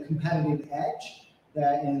gives them the competitive edge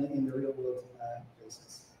that in the real world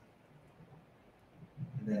places.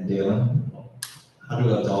 And then Daylon, how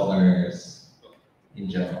do adult learners in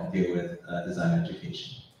general deal with design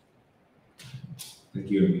education? Thank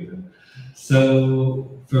you, Emida. So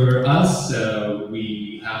for us,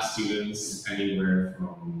 we have students anywhere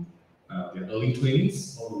from their early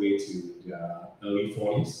 20s all the way to their early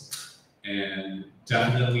 40s. And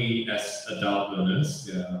definitely as adult learners,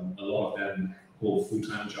 a lot of them hold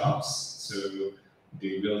full-time jobs. So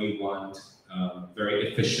they really want a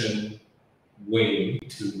very efficient way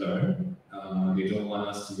to learn. They don't want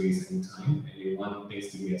us to waste any time, and they want things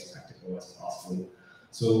to be as practical as possible.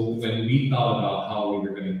 So when we thought about how we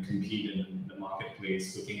were going to compete in the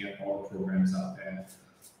marketplace, looking at all the programs out there,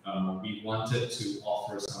 we wanted to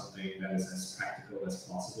offer something that is as practical as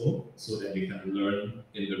possible so that they can learn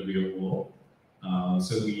in the real world.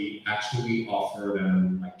 So we actually offer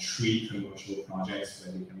them like 3 commercial projects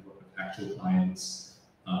where they can work with actual clients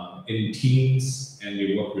in teams, and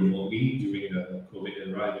they work remotely during the COVID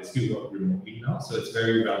era. They still work remotely now, so it's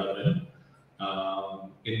very relevant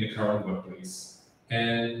in the current workplace.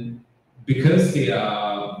 And because they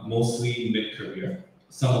are mostly mid-career,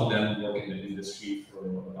 some of them work in the industry for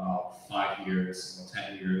about 5 years or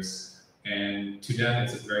 10 years. And to them,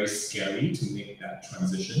 it's very scary to make that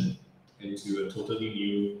transition into a totally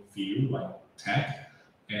new field like tech.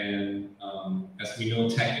 And as we know,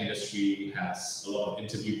 tech industry has a lot of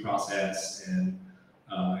interview process, and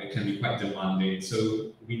it can be quite demanding.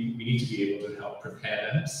 So we need to be able to help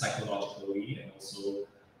prepare them psychologically and also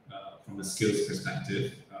from a skills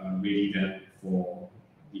perspective, ready them for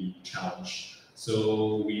the challenge.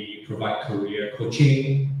 So we provide career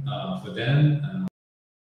coaching for them.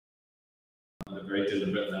 very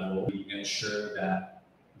deliberate level. We ensure that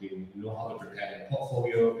they know how to prepare their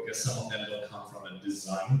portfolio, because some of them don't come from a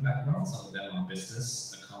design background, some of them are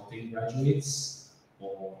business accounting graduates,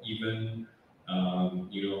 or even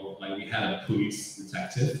like we had a police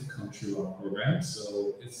detective come through our program.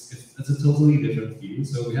 So it's a totally different field.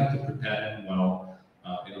 So we have to prepare them well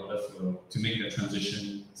in order to make the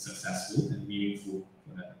transition successful and meaningful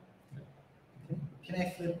for them. Can I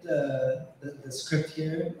flip the script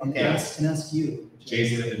here and, Okay. ask you?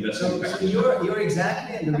 Jason, investment So you're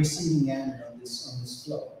exactly in the receiving end on this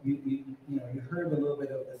flow. You heard a little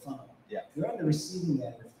bit of the funnel. Yeah. You're on the receiving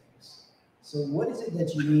end of things. So what is it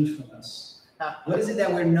that you need from us? What is it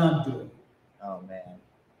that we're not doing? Oh man,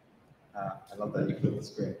 I love that you flipped the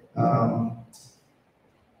script.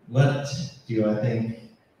 What do I think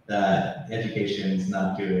that education is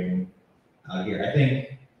not doing out here? I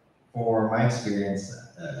think, for my experience,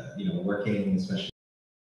 working especially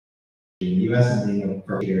in the U.S. and being a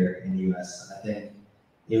pro here in the U.S., I think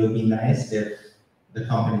it would be nice if the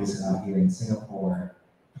companies out here in Singapore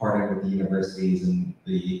partnered with the universities and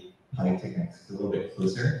the polytechnics a little bit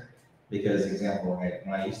closer. Because, example, right,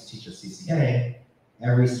 when I used to teach at CCA,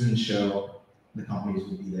 every student show, the companies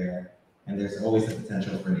would be there, and there's always the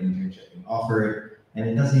potential for an internship being offered. And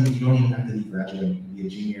you don't even have to be graduating, you can be a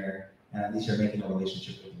junior, and at least you're making a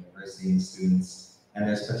relationship with the university and students. And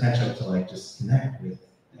there's potential to just connect with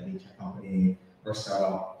any tech company or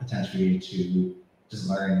startup potentially to just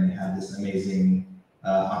learn and have this amazing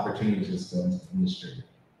opportunity to just go into the industry.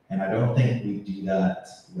 And I don't think we do that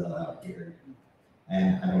well out here.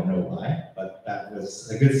 And I don't know why, but that was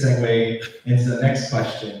a good segue into the next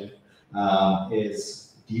question, what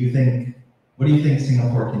do you think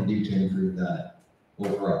Singapore can do to improve that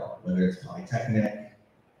overall, whether it's polytechnic,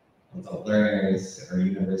 adult learners, or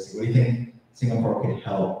university? What do you think Singapore could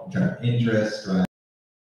help drive interest, drive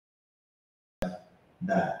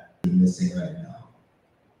that is missing right now?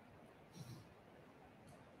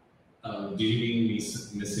 Do you mean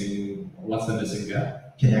missing, what's the missing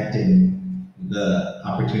gap? Connecting the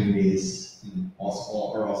opportunities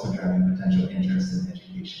also driving potential interest in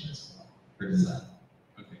education as well for design.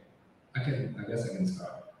 Okay, I guess I can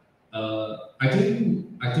start. I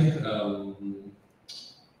think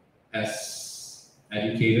as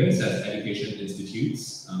educators, as education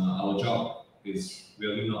institutes, our job is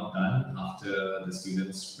really not done after the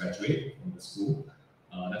students graduate from the school.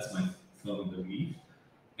 That's my firm belief.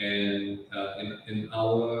 And in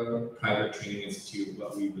our private training institute,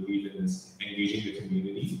 what we believe in is engaging the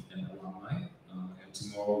community and alumni. And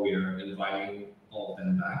tomorrow we are inviting all of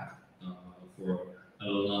them back for an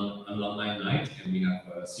alumni night, and we have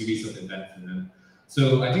a series of events for them.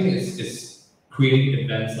 So I think it's creating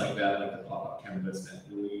events like that, like the pop-up campus, that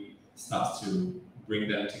really starts to bring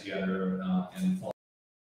them together and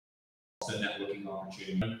foster networking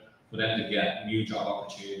opportunity, for them to get new job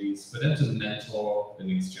opportunities, for them to mentor the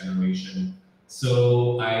next generation.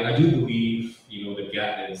 So I do believe, the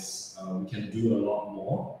gap is we can do a lot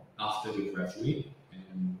more after they graduate,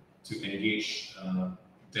 and to engage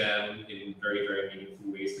them in very, very meaningful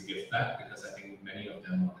ways to give back, because I think many of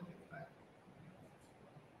them want to give back.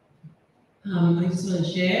 I just want to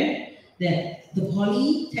share that the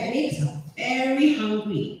polytechnics are very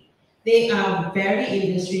hungry. They are very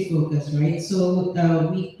industry focused, right? So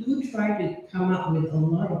we do try to come up with a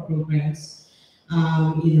lot of programs,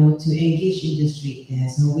 to engage industry.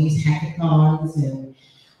 There's always hackathons and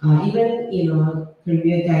even,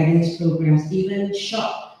 career guidance programs, even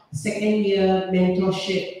short second-year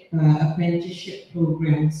mentorship, apprenticeship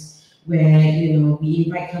programs, where, we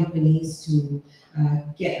invite companies to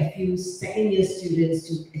get a few second-year students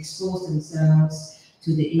to expose themselves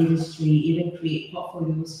to the industry, even create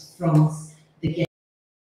portfolios from the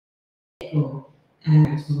get-go,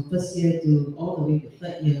 and from first year to all the way to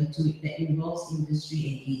third year, that involves industry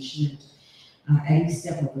engagement every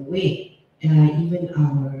step of the way. Even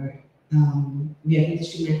we have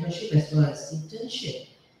industry mentorship as well as internship.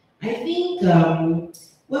 I think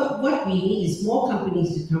what we need is more companies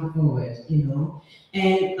to come forward,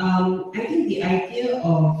 and I think the idea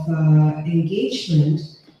of engagement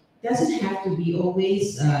doesn't have to be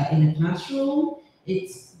always in a classroom.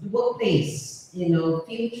 It's the workplace, field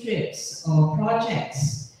trips or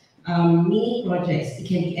projects, mini projects. It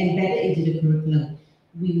can be embedded into the curriculum.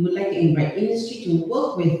 We would like to invite industry to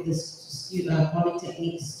work with the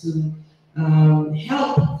polytechnics to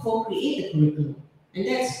help co-create the curriculum. And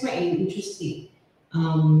that's quite interesting.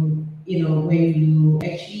 When you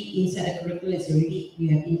actually inside the curriculum, it's already, you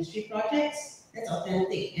have industry projects, that's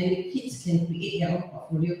authentic, and the kids can create their own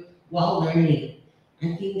portfolio while learning.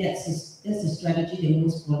 I think that's the strategy that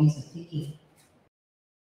most colleagues are taking.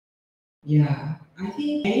 Yeah, I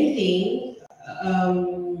think anything,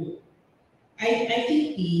 I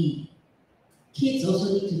think the kids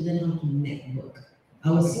also need to learn how to network.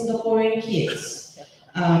 Our Singaporean kids,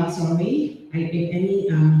 sorry, if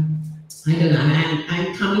any, I don't know,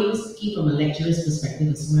 I'm coming speaking from a lecturer's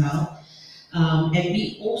perspective as well. And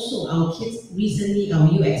we also, our kids recently, our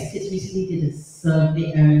UX kids recently did a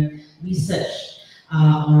survey, research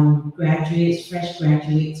on graduates, fresh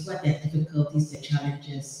graduates, what their difficulties, their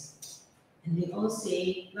challenges. And they all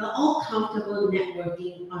say, we're all comfortable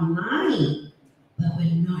networking online, but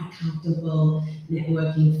we're not comfortable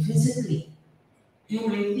networking physically.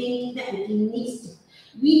 And I think networking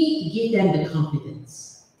we need to give them the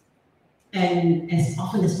confidence. And as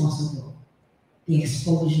often as possible, the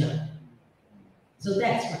exposure. So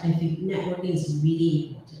that's what I think networking is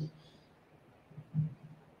really important.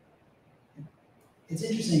 It's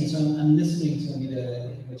interesting. So I'm listening to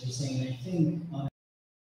Emida, what you're saying, and I think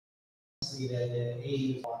honestly that the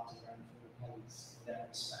AU is a lot to learn from the colleagues in that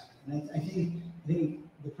respect. And I think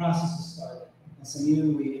the process has started.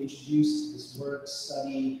 SMU, we introduced this work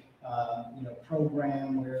study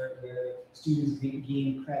program where students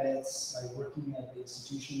gain credits by working at the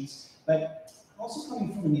institutions, but also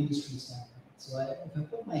coming from an industry standpoint. So if I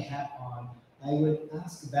put my hat on, I would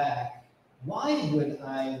ask back, why would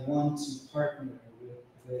I want to partner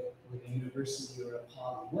with a university or a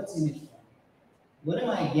poly? What's in it for me? What am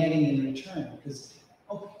I getting in return? Because,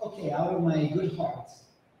 okay, out of my good heart,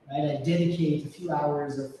 right, I dedicate a few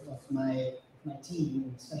hours of my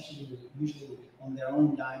team, especially usually on their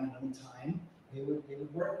own dime and own time. They would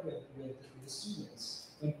work with the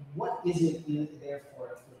students. But what is it there for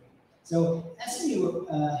me? So SMU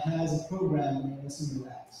has a program named SMU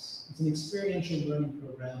X. It's an experiential learning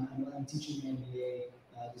program. I'm teaching an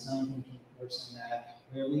MBA design thinking course on that,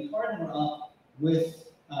 where we partner up with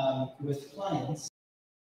clients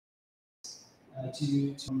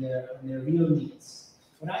on their real needs.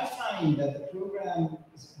 But I find that the program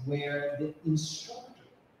where the instructor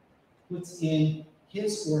puts in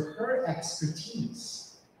his or her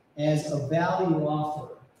expertise as a value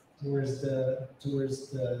offer towards the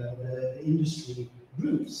industry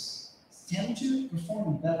groups tend to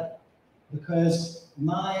perform better, because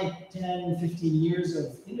my 10, 15 years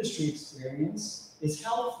of industry experience is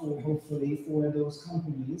helpful, hopefully, for those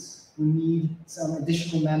companies who need some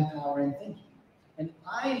additional manpower and thinking. And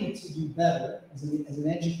I need to do better as an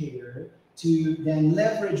educator to then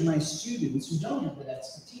leverage my students who don't have that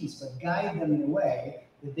expertise, but guide them in a way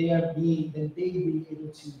that they be able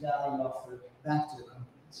to value offer back to the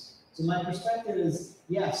companies. So my perspective is,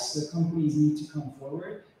 yes, the companies need to come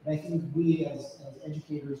forward, but I think we as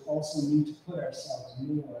educators also need to put ourselves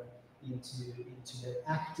more into their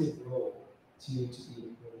active role to be able to.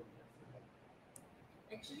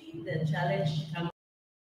 Actually, the challenge comes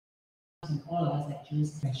from all of us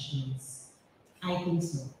lecturers, professionals. I think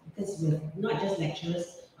so, because we're not just lecturers,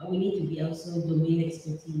 but we need to be also domain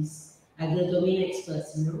expertise, the domain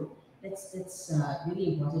experts. That's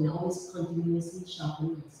really important. And always continuously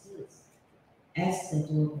sharpening our skills as the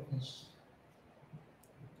dual profession.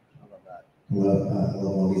 I love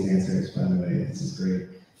all these answers, by the way. This is great.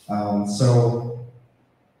 So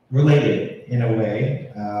related in a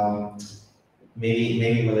way,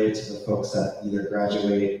 maybe related to the folks that either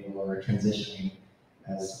graduate or are transitioning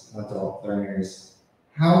as adult learners.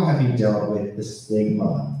 How have you dealt with the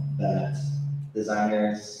stigma that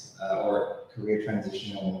designers or career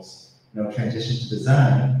transitionals, transition to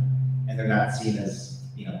design and they're not seen as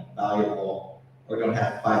valuable, or don't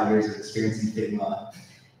have 5 years of experience in Figma?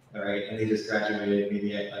 All right, and they just graduated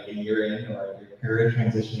maybe like a year in, or their career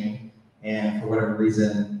transitioning, and for whatever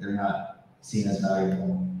reason, they're not seen as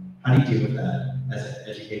valuable. How do you deal with that as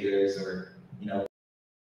educators, or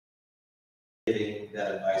giving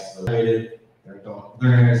that advice to they're adult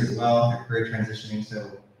learners as well, they're career transitioning?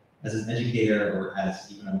 So, as an educator or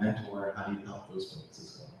as even a mentor, how do you help those folks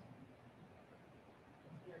as well?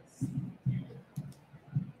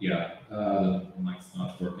 Yeah, mic's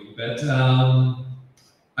not working, but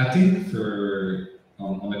I think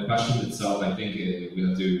on the question itself, I think we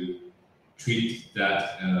have to treat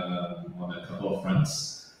that on a couple of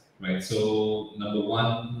fronts, right? So number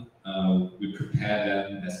one, we prepare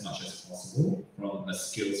them as much as possible from a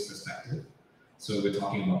skills perspective. So we're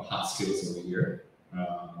talking about hard skills over here,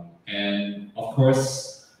 and of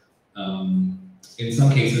course, in some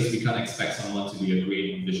cases, we can't expect someone to be a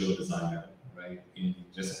great visual designer, right? In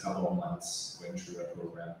just a couple of months going through a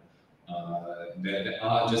program. There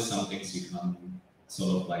are just some things you can't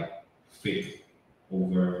sort of like fake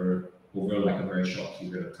over like a very short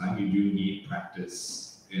period of time. You do need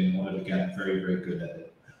practice in order to get very, very good at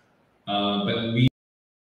it. But we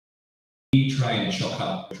try and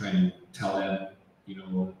shortcut, try and tell them,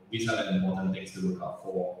 these are the important things to look out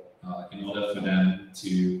for in order for them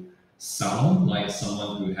to sound like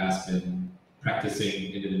someone who has been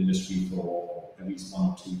practicing in the industry for at least 1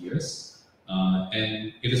 or 2 years.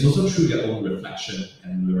 And it is also through their own reflection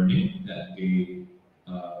and learning that they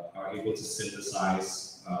are able to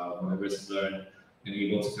synthesize whatever is learned and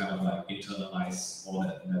able to kind of like internalize all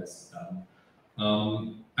that is done.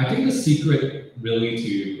 I think the secret really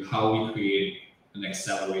to how we create an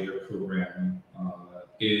accelerator program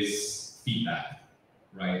is feedback,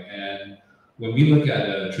 right? And when we look at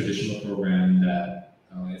a traditional program that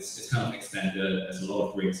it's kind of extended, there's a lot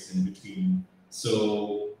of breaks in between.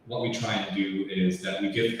 So what we try and do is that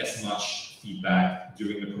we give as much feedback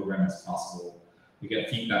during the program as possible. We get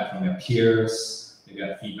feedback from their peers, they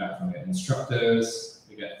get feedback from their instructors,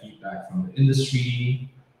 they get feedback from the industry.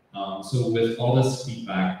 So with all this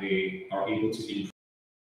feedback, they are able to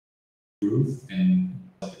improve and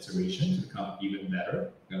iteration to become even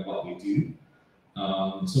better than what they do.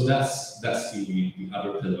 So that's the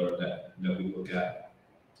other pillar that we look at.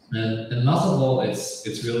 And last of all,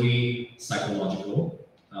 it's really psychological.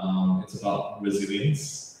 It's about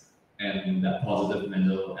resilience and that positive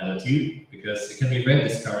mental attitude, because it can be very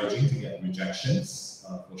discouraging to get rejections,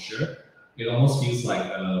 for sure. It almost feels like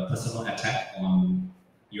a personal attack on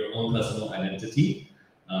your own personal identity,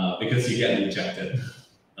 because you get rejected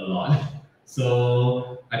a lot.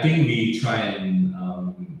 So I think we try and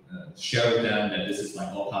share with them that this is like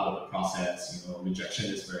all part of the process. Rejection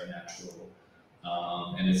is very natural,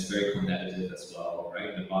 and it's very competitive as well,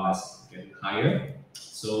 right? The bar is getting higher.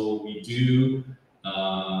 So we do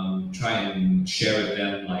try and share with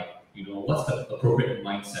them, like, what's the appropriate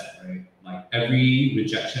mindset, right? Like every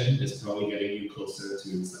rejection is probably getting you closer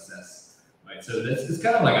to success, right? So it's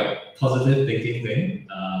kind of like a positive thinking thing,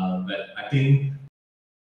 but I think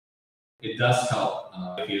it does help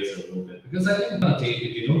fears a little bit, because I think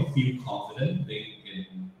if they don't feel confident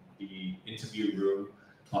in the interview room,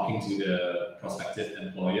 talking to the prospective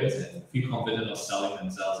employers, and feel confident of selling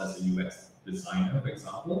themselves as a UX designer, for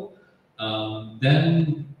example,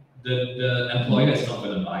 then the employer is not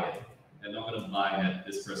going to buy it. They're not going to buy that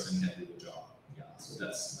this person can do the job. Yeah, so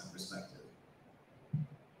that's my perspective.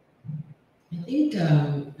 I think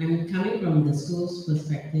I'm coming from the school's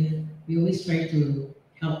perspective. We always try to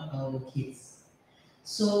help our kids.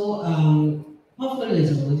 So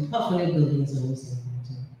portfolio building is always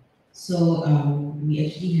important. So we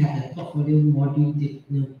actually have a portfolio module,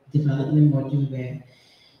 development module where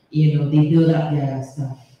they build up their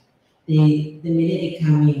stuff. The minute they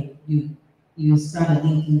come in, you start a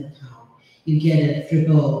LinkedIn account, you get a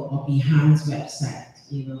Dribble or Behance website,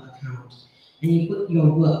 account, and you put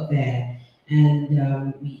your work there.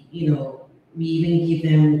 And we even give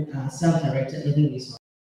them self-directed learning resources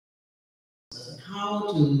on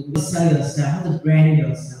how to sell yourself, how to brand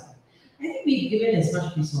yourself. I think we've given as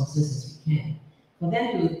much resources as we can for them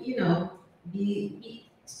to,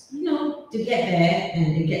 to get there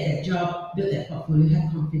and get that job, build that portfolio,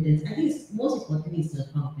 have confidence. I think most importantly is the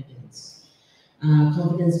confidence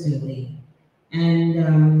building.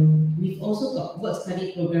 And we've also got work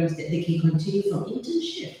study programs that they can continue from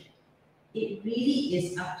internship. It really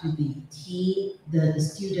is up to the team, the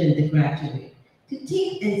student, the graduate, to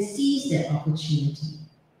take and seize that opportunity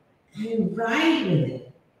and ride with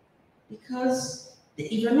it. Because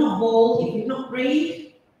if you're not bold, if you're not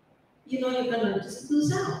brave, you're gonna just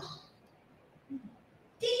lose out.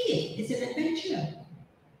 Take it, it's an adventure.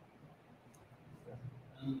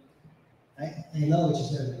 I love what you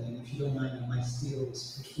said, and if you don't mind, I might steal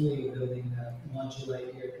this portfolio building module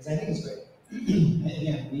right here, because I think it's great.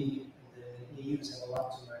 Again, we, the AUs, have a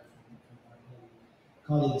lot to learn from our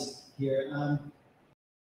colleagues here.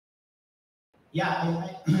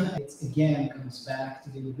 It again comes back to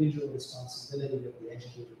the individual responsibility of the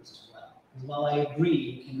educators as well. Because while I agree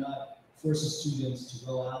you cannot force a student to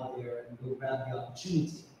go out there and go grab the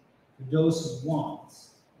opportunity, for those who want,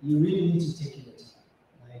 you really need to take your time.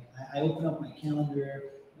 Like I open up my calendar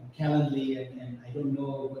on Calendly, and I don't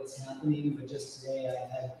know what's happening, but just today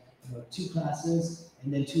I had 2 classes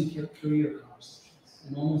and then 2 career conversations.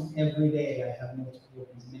 And almost every day I have multiple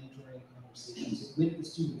mentoring conversations with the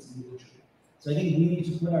students individually. So I think we need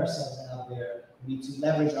to put ourselves out there. We need to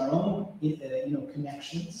leverage our own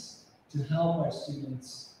connections to help our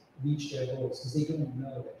students reach their goals, because they don't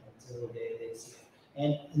know that until they see it.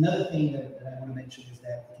 And another thing that I want to mention is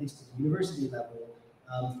that, at least at the university level,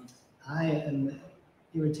 I am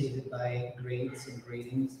irritated by grades and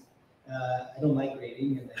gradings. I don't like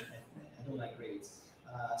grading, and I don't like grades.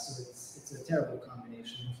 So it's a terrible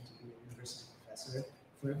combination to be a university professor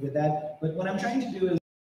with that. But what I'm trying to do is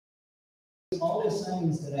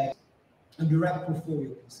assignments that are direct portfolio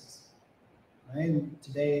pieces. Right?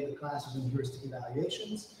 Today, the class was in heuristic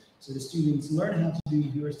evaluations. So the students learn how to do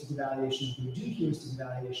heuristic evaluations, they do heuristic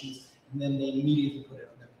evaluations, and then they immediately put it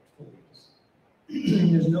on their portfolios.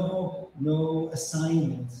 There's no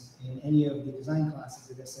assignments in any of the design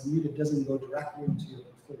classes at SMU that doesn't go directly into your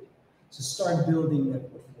portfolio. So start building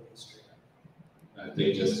that portfolio straight up. I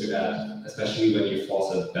think just to add, especially when you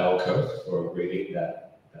force a bell curve for grading,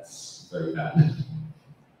 that's very bad.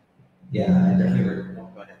 Yeah, I definitely agree. Go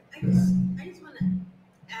ahead. I just want to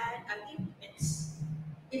add, I think it's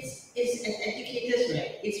as educators,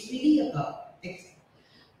 right? It's really about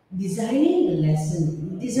designing the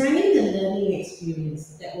lesson, designing the learning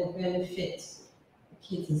experience that will benefit the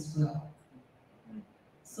kids as well.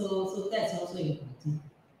 So that's also important.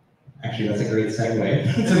 Actually, that's a great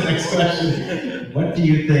segue to the next question. What do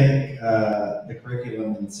you think the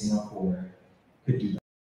curriculum in Singapore could do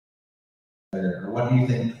better, or what do you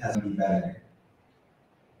think has to be better?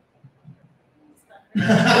 Okay.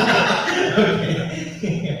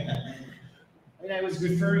 I mean, I was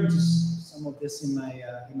referring to some of this in my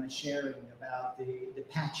sharing about the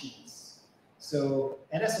patchiness. So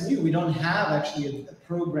at SMU, we don't have actually a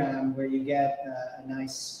program where you get a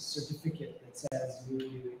nice certificate that says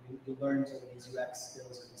you learned all these UX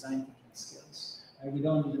skills or design thinking skills. Right? We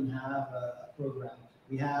don't even have a program.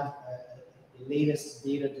 We have the latest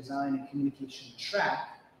data design and communication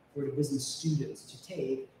track for the business students to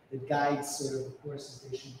take that guides sort of the courses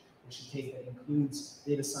they should take, that includes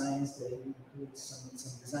data science, that includes some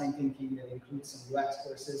design thinking, that includes some UX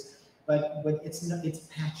courses, but it's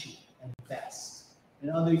patchy at best.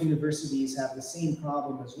 And other universities have the same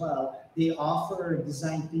problem as well. They offer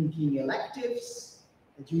design thinking electives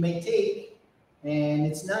that you may take, and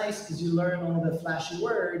it's nice because you learn all the flashy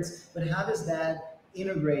words, but how does that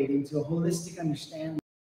integrate into a holistic understanding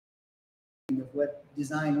of what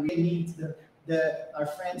design really needs? Our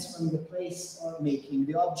friends from the place making,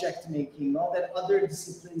 the object making, all that other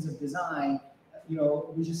disciplines of design, we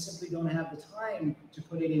just simply don't have the time to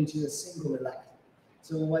put it into a single elective.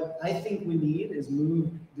 So what I think we need is move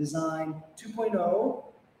design 2.0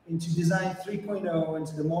 into design 3.0,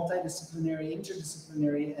 into the multidisciplinary,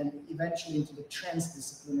 interdisciplinary, and eventually into the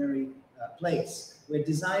transdisciplinary place, where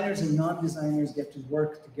designers and non-designers get to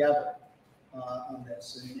work together on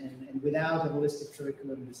this. And without a holistic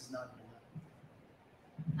curriculum, this is not going to happen.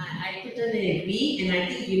 I totally agree, and I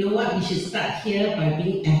think, you know what, we should start here by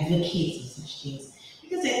being advocates of such things.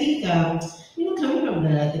 Because I think, coming from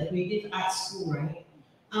the creative arts school, right?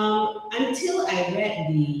 Until I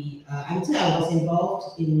was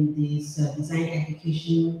involved in this design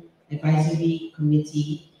education advisory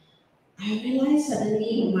committee, I realized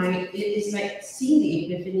suddenly it's like seeing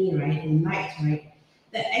the epiphany, right, and light, right,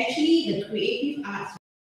 that actually the creative arts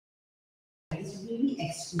is really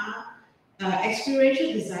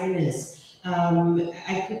experiential designers.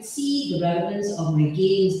 I could see the relevance of my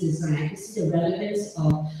games design. I could see the relevance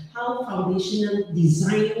of how foundational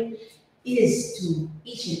design is to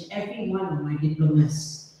each and every one of my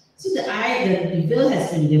diplomas. So the veil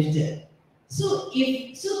has been lifted. So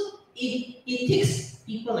it takes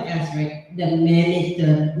people like us, right, the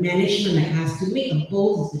management like us, to make a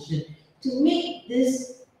bold decision, to make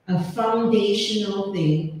this a foundational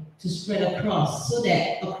thing to spread across, so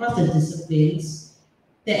that across the disciplines,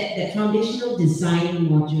 that foundational design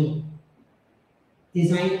module,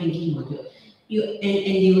 design thinking module, and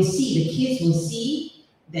they will see, the kids will see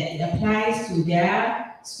that it applies to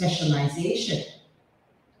their specialization.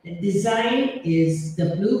 That design is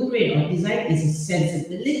the blueprint, or design is a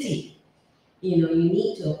sensibility. You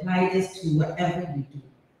need to apply this to whatever you do.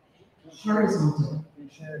 Horizontal. Can I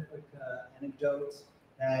share a quick anecdote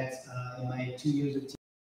that in my 2 years of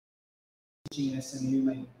teaching at SMU,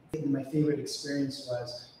 my favorite experience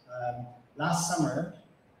was last summer.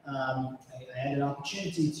 I had an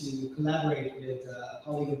opportunity to collaborate with a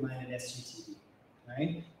colleague of mine at SUTV,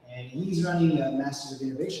 right? And he's running a Master of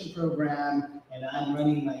Innovation program, and I'm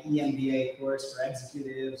running my EMBA course for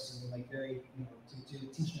executives, and to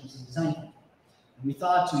teach them some design thinking. And we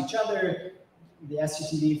thought to each other, the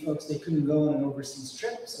SUTV folks, they couldn't go on an overseas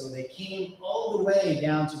trip, so they came all the way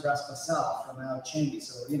down to Bras Basah from Ao Chengi.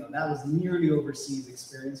 So, that was nearly overseas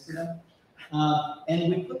experience for them.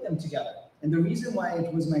 And we put them together. And the reason why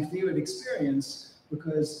it was my favorite experience,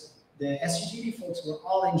 because the SUTV folks were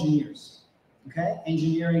all engineers, okay?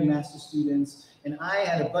 Engineering master students. And I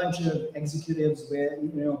had a bunch of executives with,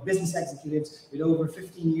 business executives with over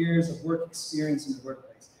 15 years of work experience in the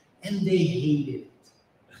workplace. And they hated it.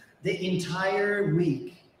 The entire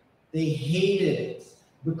week, they hated it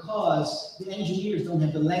because the engineers don't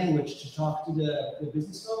have the language to talk to the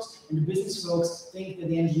business folks, and the business folks think that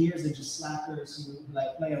the engineers are just slackers who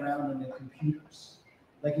like play around on their computers.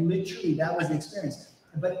 Like literally, that was the experience.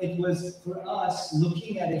 But it was for us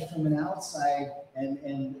looking at it from an outside and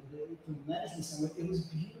from the management side, it was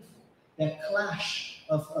beautiful. That clash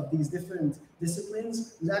of these different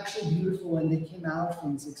disciplines was actually beautiful, and they came out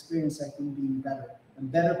from this experience, I think, being better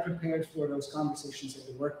and better prepared for those conversations at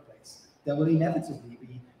the workplace. That will inevitably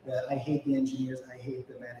be the I hate the engineers, I hate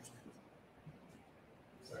the management.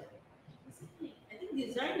 Sorry. I think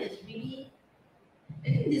design is really. I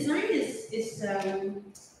think design is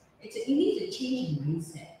you need to change your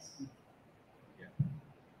mindset. Yeah.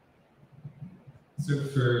 So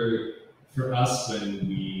for us, when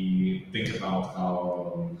we think about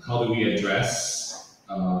how do we address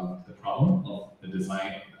the problem of the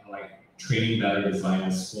design, like training better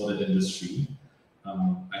designers for the industry,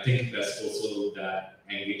 I think there's also that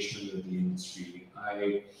engagement with the industry.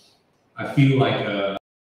 I feel like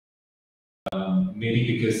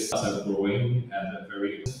maybe because startups are growing at a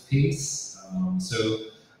very good pace,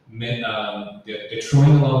 they're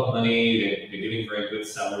throwing a lot of money, they're giving very good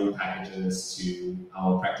salary packages to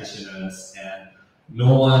our practitioners, and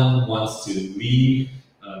no one wants to leave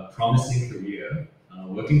a promising career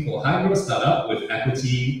working for a high-growth startup with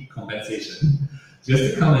equity compensation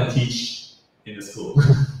just to come and teach in the school,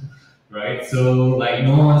 right? So like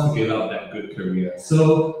no one wants to give up that good career.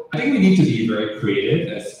 So I think we need to be very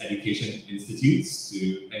creative as education institutes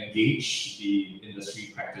to engage the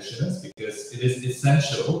industry practitioners, because it is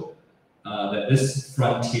essential that this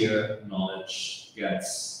frontier knowledge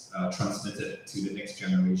gets transmitted to the next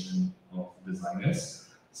generation of designers.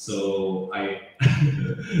 So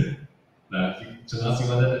Tamas, you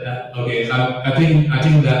wanted to add? Okay, I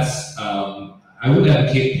think that's I would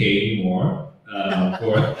advocate paying more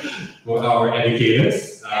for our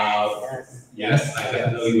educators. Yes, I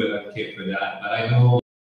definitely would advocate for that. But I know,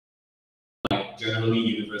 like generally,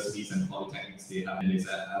 universities and polytechnics they have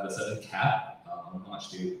a certain cap on how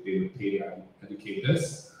much they would pay their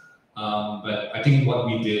educators. But I think what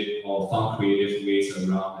we did or found creative ways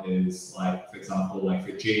around is, like, for example, like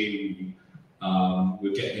for Jay,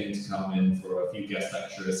 we'll get him to come in for a few guest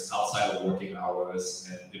lectures outside of working hours,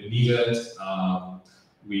 and if needed,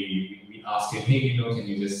 we ask him, hey, can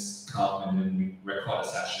you just come, and then we record a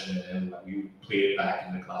session, and then we play it back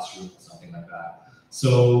in the classroom or something like that.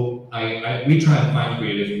 So we try and find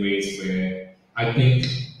creative ways where I think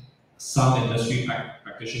some industry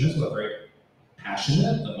practitioners who are very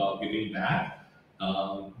passionate about giving back,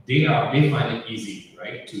 they find it easy,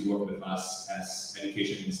 right, to work with us as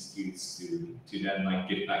education institutes to then like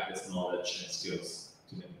give back this knowledge and skills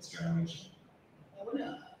to the next generation. I want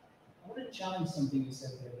to challenge something you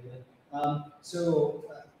said there, David.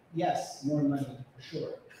 Yes, more money for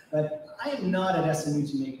sure, but I am not at SMU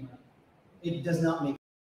to make money. It does not make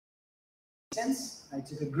sense. I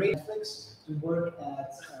took a great Netflix to work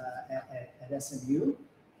at SMU.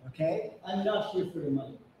 Okay, I'm not here for the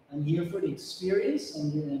money. I'm here for the experience,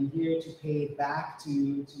 and I'm here to pay back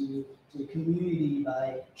to the community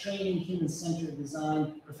by training human-centered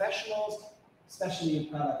design professionals, especially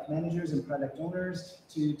product managers and product owners,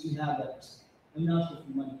 to have that. I'm not here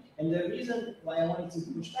for money. And the reason why I wanted to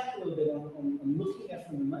push back a little bit on looking at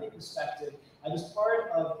from the money perspective, I was part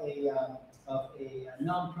of a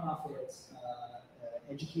nonprofit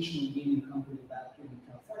educational and gaming company back in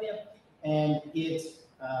California, and it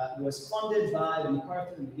was funded by the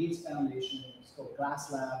MacArthur and the Gates Foundation. It's called Glass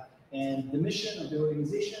Lab, and the mission of the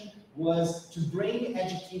organization was to bring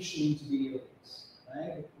education into video games,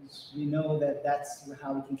 right? Because we know that that's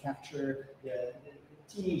how we can capture the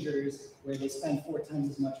teenagers, where they spend 4 times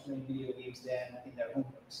as much playing video games than in their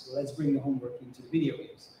homework. So let's bring the homework into video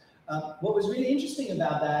games. What was really interesting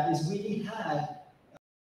about that is we had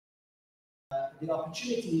the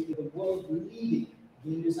opportunity with the world-leading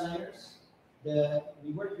game designers.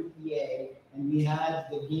 We worked with EA, and we had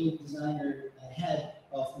the game designer head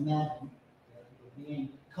of Emida, the game,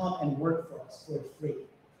 come and work for us for free.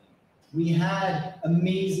 We had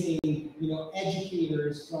amazing,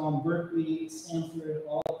 educators from Berkeley, Stanford,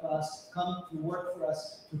 all across come to work for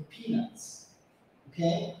us for peanuts.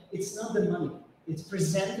 Okay, it's not the money. It's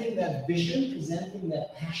presenting that vision, presenting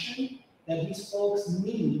that passion that these folks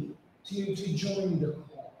need to join the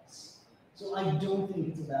cause. So I don't think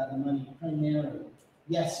it's about the money primarily.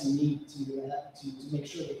 Yes, we need to make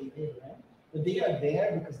sure they can pay rent, but they are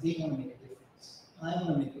there because they want to make a difference. I want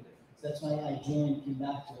to make a difference. That's why I joined, came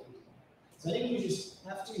back to it. So I think you just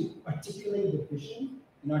have to articulate the vision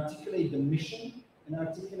and articulate the mission and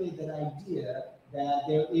articulate that idea that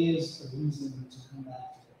there is a reason to come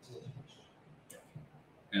back to education.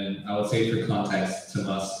 And I would say for context,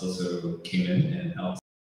 Tamas also came in and helped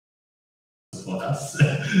support us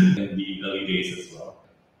in the early days as well.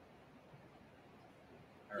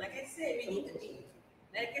 Like I said, we need to be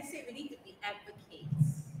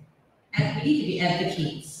advocates. And we need to be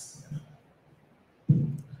advocates.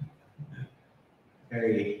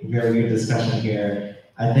 Very good discussion here.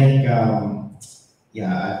 I think,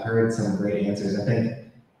 yeah, I've heard some great answers. I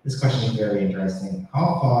think this question is very interesting.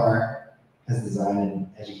 How far has design and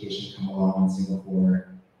education come along in Singapore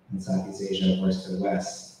and Southeast Asia versus the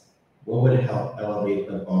West? What would help elevate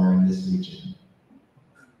the bar in this region?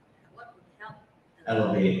 What would help?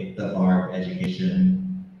 Elevate the bar of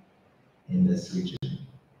education in this region.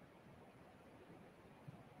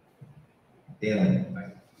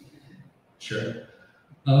 Daylon. Sure.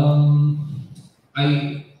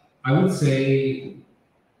 I would say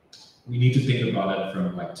we need to think about it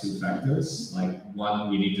from like two factors. Like one,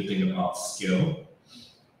 we need to think about skill,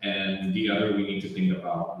 and the other, we need to think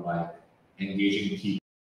about like engaging people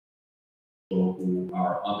who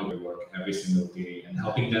are on the work every single day and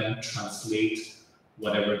helping them translate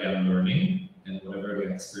whatever they're learning and whatever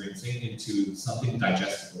they're experiencing into something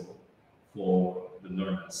digestible for the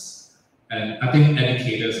learners. And I think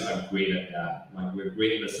educators are great at that. Like we're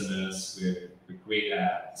great listeners, we're great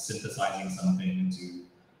at synthesizing something into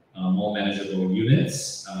more manageable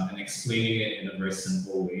units and explaining it in a very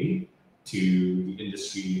simple way to the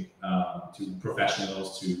industry, to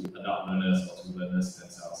professionals, to adult learners, or to learners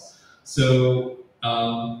themselves. So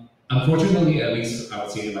unfortunately, at least I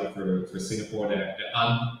would say like for Singapore, there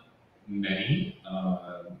aren't many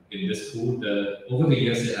in this pool. Over the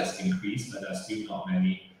years it has increased, but there's still not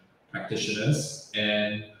many practitioners.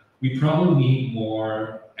 And we probably need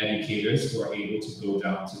more educators who are able to go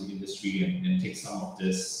down to the industry and take some of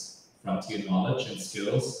this frontier knowledge and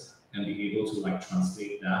skills and be able to like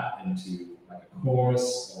translate that into like a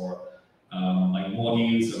course or like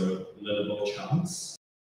modules or learnable chunks.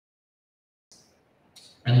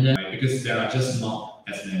 And then because there are just not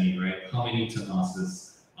as many, right? How many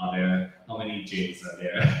Tamases are there? How many J's are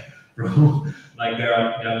there? Bro, like there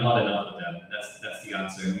are not enough of them. That's the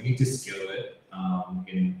answer. And we need to scale it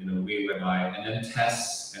in a way whereby, and then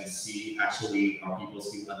test and see actually are people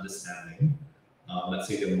still understanding. Let's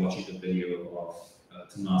say they're watching the video of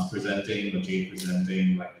Tamas presenting or Jay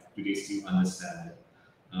presenting. Like, do they still understand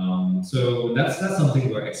it? So that's something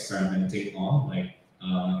we're experimenting on, like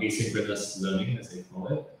asynchronous learning, as they call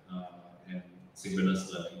it, and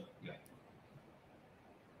synchronous learning. Yeah.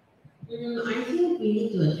 I think we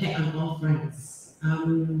need to attack on all fronts.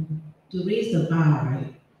 To raise the bar,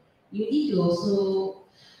 right? You need to also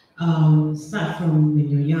start from when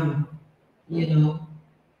you're young, when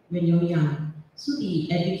you're young. So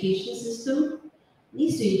the education system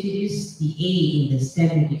needs to introduce the A in the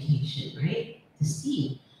STEM education, right? The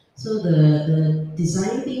STEAM. So the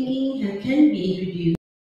design thinking can be introduced.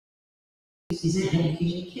 Design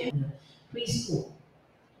education can be preschool.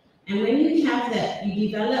 And when you have that, you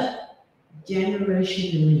develop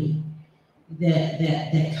generationally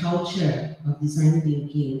that culture of design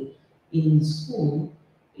thinking in school,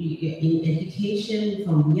 in education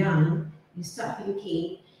from young, you start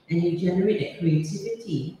thinking and you generate that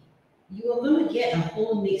creativity. You are going to get a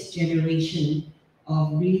whole next generation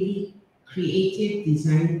of really creative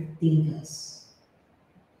design thinkers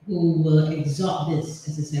who will absorb this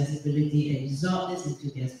as a sensibility, absorb this into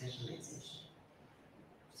their specialization.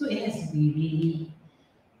 So it has to be really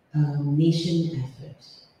nation effort.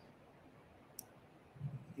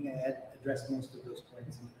 I think I addressed most of those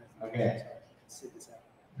points in the Okay. So sit this out.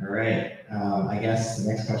 All right. I guess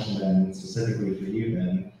the next question then, specifically for you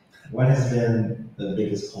then, what has been the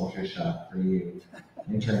biggest culture shock for you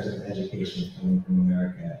in terms of education coming from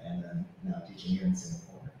America and then now teaching here in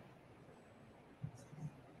Singapore?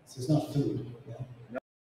 So it's not food. Yeah.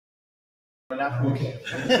 Okay.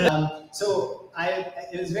 So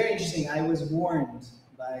it was very interesting. I was warned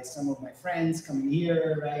by some of my friends coming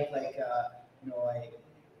here, right? Like, I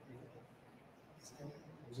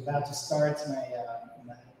was about to start my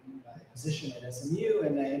position at SMU,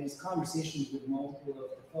 and I had these conversations with multiple of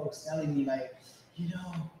the folks telling me, like,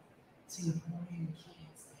 Singaporean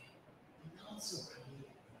kids, they're not so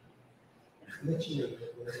creative. Literally,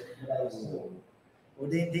 what I was told. Or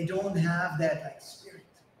they don't have that like spirit.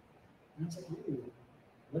 And I was like, ooh,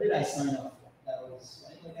 what did I sign up for? That was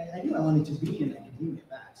I knew I wanted to be in academia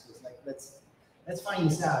back, so it's like let's find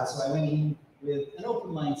this out. So I went in with an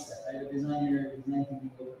open mindset. I had a design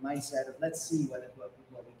thinking open mindset of let's see what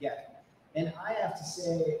we get. And I have to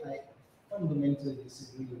say I fundamentally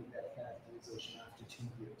disagree with that characterization after 2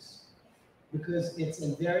 years, because it's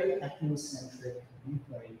a very ethnocentric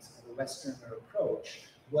viewpoint of a Westerner approach,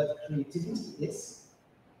 what creativity is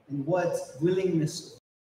and what willingness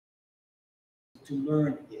to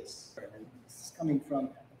learn is. And this is coming from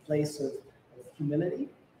a place of humility,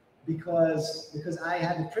 because I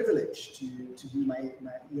had the privilege to do my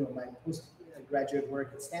postgraduate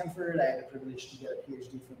work at Stanford. I had the privilege to get a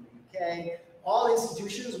PhD from the UK. All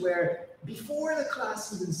institutions where before the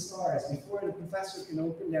class even starts, before the professor can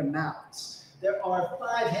open their mouths, there are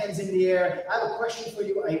 5 hands in the air. I have a question for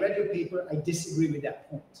you. I read your paper. I disagree with that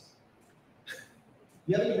point.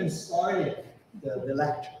 You haven't even started the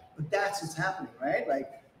lecture, but that's what's happening, right?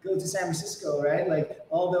 Like, go to San Francisco, right? Like,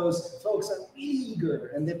 all those folks are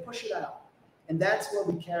eager and they push it out. And that's what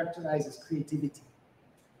we characterize as creativity.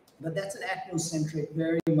 But that's an ethnocentric,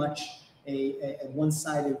 very much a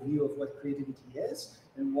one-sided view of what creativity is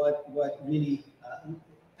and what really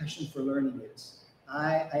passion for learning is.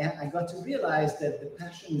 I got to realize that the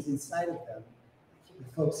passion is inside of them, the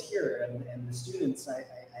folks here and the students I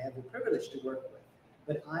have the privilege to work with.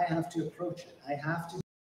 But I have to approach it. I have to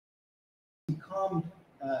become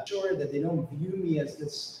sure that they don't view me as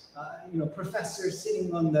this professor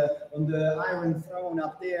sitting on the iron throne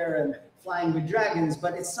up there and flying with dragons,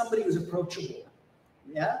 but it's somebody who's approachable.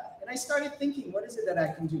 Yeah? And I started thinking, what is it that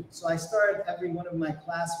I can do? So I started every one of my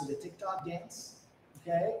class with a TikTok dance,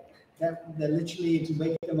 okay? That literally to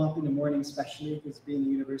wake them up in the morning, especially because being a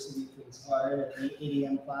university is hard at 8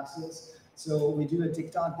 a.m. classes. So we do a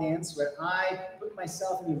TikTok dance where I put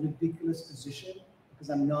myself in a ridiculous position because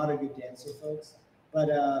I'm not a good dancer, folks. But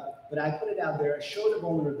I put it out there, I show the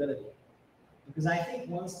vulnerability. Because I think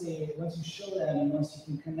once you show them and once you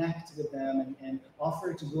can connect with them and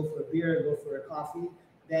offer to go for a beer, go for a coffee,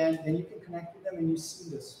 then you can connect with them and you see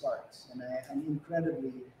the sparks. And I'm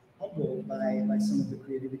incredibly humbled by some of the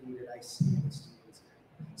creativity that I see in the students.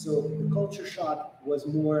 So the culture shock was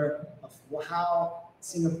more of how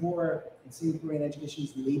Singapore and Singaporean education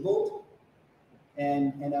is labeled,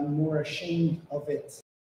 and I'm more ashamed of it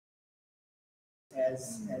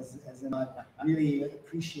as I'm not really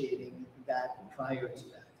appreciating that prior to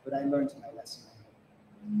that. But I learned my lesson.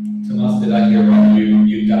 Tamas, did I hear wrong?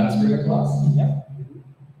 You dance for your class? Yeah.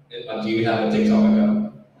 Do you have a TikTok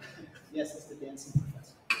account? Yes, it's the dancing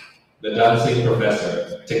professor. The dancing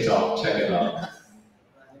professor, TikTok, check it out. I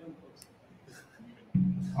don't post it.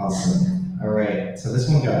 Awesome. All right. So this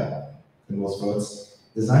one got the most votes.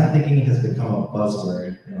 Design thinking has become a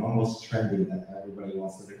buzzword and almost trendy that everybody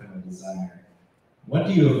wants to become a designer. What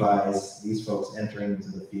do you advise these folks entering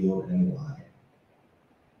into the field and why?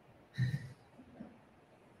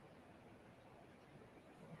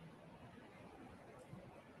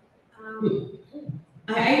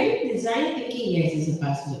 I think design thinking, yes, is a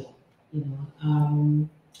buzzword.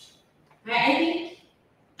 I think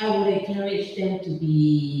I would encourage them to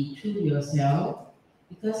be true to yourself,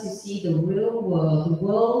 because you see, the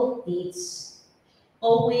world needs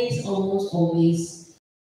almost always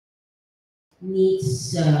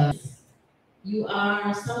needs. You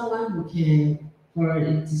are someone who can, for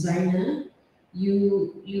a designer,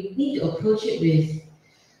 you need to approach it with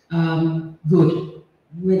good.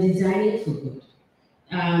 We're designing for good.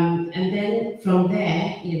 And then from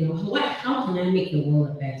there, how can I make the world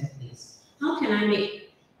a better place? How can I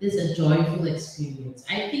make this a joyful experience?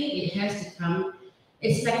 I think it has to come,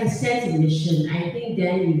 it's like a sense of mission. I think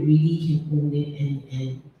then you really can own it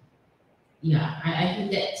and I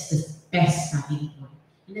think that's the best starting point.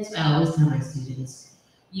 And that's why I always tell my students,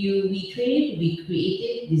 we train you to be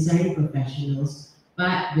creative design professionals,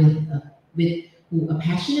 but who are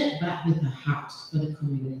passionate, but with a heart for the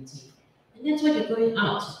community. And that's what you're going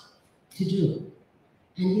out to do.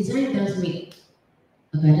 And design does make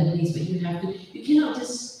a better place, but you cannot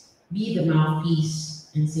just be the mouthpiece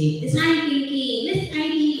and say, design thinking, this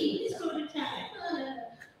idea, this prototype,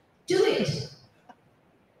 do it.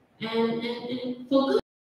 And for good.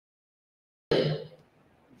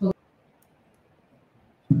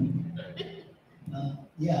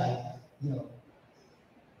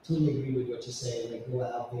 Totally agree with what you say. Like, go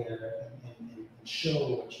out there and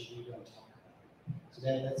show what you don't talk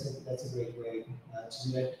about. So that's a great way to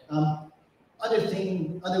do that.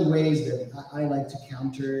 Other ways that I like to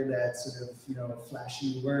counter that sort of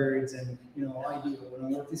flashy words and I do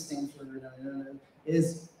when I work at Stanford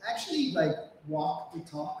is actually like walk the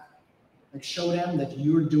talk, like show them that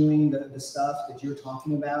you're doing the stuff that you're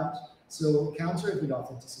talking about. So counter it with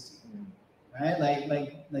authenticity, right?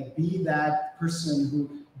 Like be that person who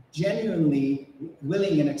genuinely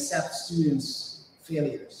willing and accept students'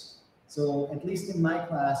 failures. So at least in my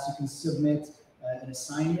class, you can submit an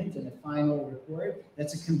assignment and a final report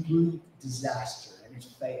that's a complete disaster and it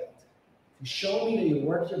failed. If you show me that you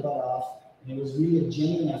worked your butt off and it was really a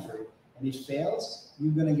genuine effort and it fails,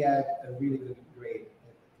 you're going to get a really good grade,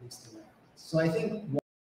 at least in my class. So I think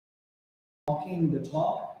walking the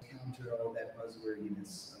talk counter all that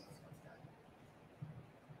buzzwordiness of that.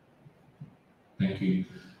 Thank you.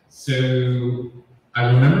 So I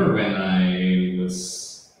remember when I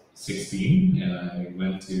was 16 and I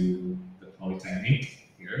went to the Polytechnic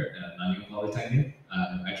here, Nanyang Polytechnic.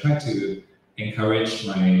 I tried to encourage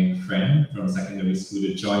my friend from secondary school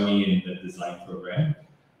to join me in the design program.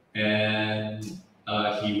 And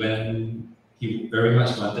he very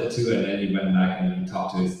much wanted to, and then he went back and he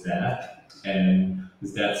talked to his dad. And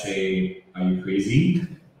his dad said, "Are you crazy?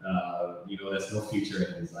 There's no future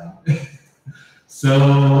in design."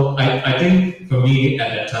 So I think for me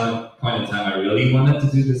at that point in time, I really wanted to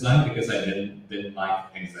do design because I didn't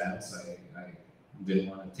like exams. I didn't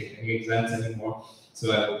want to take any exams anymore.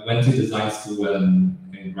 So I went to design school and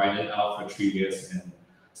grinded out for 3 years and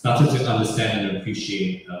started to understand and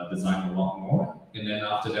appreciate design a lot more. And then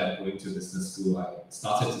after that, going to business school, I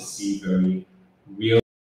started to see very real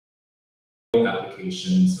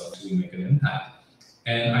applications of to make an impact.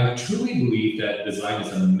 And I truly believe that design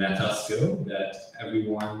is a meta skill that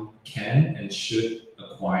everyone can and should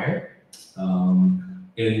acquire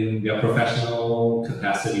in their professional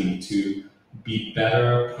capacity to be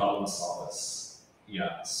better problem solvers.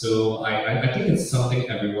 Yeah, so I think it's something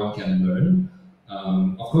everyone can learn.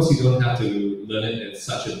 Of course, you don't have to learn it at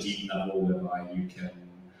such a deep level whereby you can,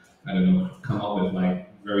 come up with like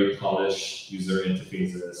very polished user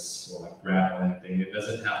interfaces or like graph or anything. It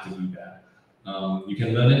doesn't have to be that. You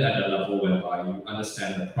can learn it at a level whereby you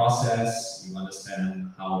understand the process, you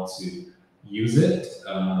understand how to use it,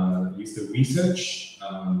 use the research,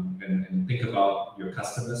 and think about your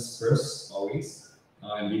customers first always,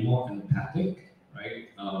 and be more empathic, right?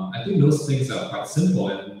 I think those things are quite simple,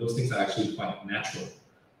 and those things are actually quite natural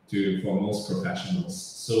for most professionals.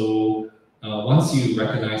 So once you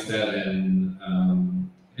recognize that and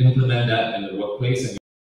implement that in the workplace, and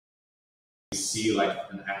you see like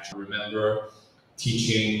an actual, remember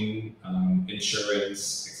teaching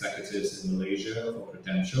insurance executives in Malaysia for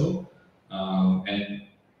Prudential, and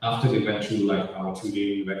after they went through like our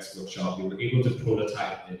 2-day UX workshop, they were able to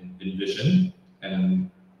prototype in Vision and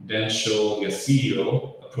then show their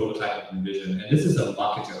CEO a prototype in Vision. And this is a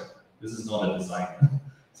marketer, this is not a designer.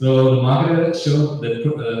 So the marketer showed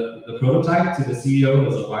the prototype to the CEO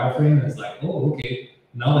as a wireframe, and it's like, oh, okay,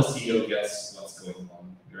 now the CEO gets what's going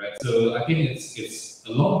on, right? So I think it's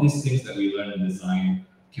a lot of these things that we learn in design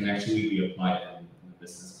can actually be applied in the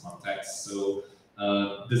business context. So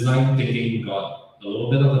design thinking got a little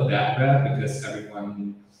bit of a bad rap because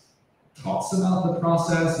everyone talks about the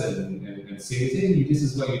process and says, hey, this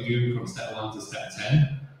is what you do from step 1 to step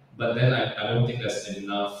 10. But then I don't think there's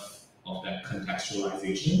enough of that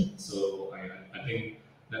contextualization. So I think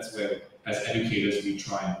that's where, as educators, we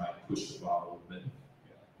try and like push the bar a little bit.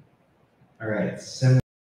 Yeah. All right, semi-related,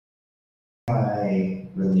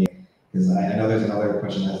 because I know there's another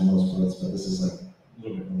question that has the most votes, but this is like a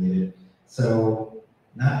little bit related. So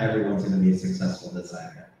not everyone's going to be a successful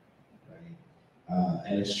designer, right?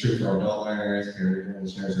 And it's true for adult learners, career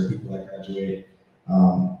transitioners, or people that graduate.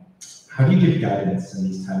 How do you give guidance in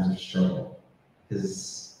these times of struggle?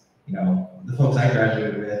 Because the folks I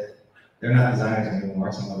graduated with, they're not designers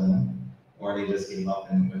anymore, some of them, or they just gave up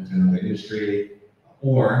and went to another industry,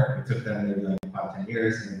 or it took them maybe like 5-10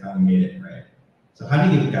 years and they finally made it, right? So how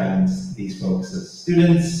do you give guidance to these folks as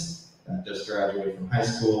students that just graduated from high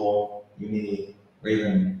school, uni, or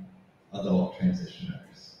even adult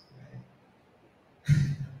transitioners, right?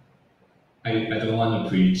 I don't want to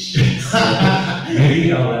preach, so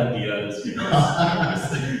maybe I'll let the others speak.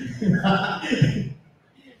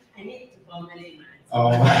 I need to formulate my answer. Oh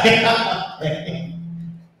my.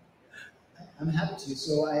 I'm happy to.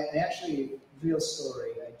 So I actually, real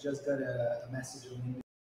story, I just got a message on LinkedIn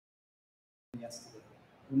yesterday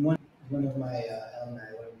from one of my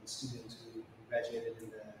alumni, one of the students who graduated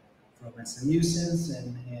from SMU since,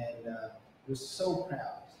 and was so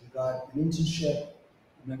proud. He got an internship.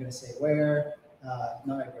 I'm not going to say where, I'm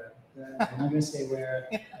not going to say where,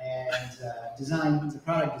 and design, he's a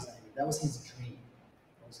product designer. That was his dream.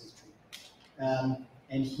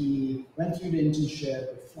 And he went through the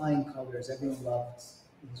internship with flying colors. Everyone loved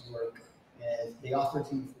his work, and they offered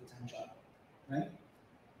him a full-time job, right?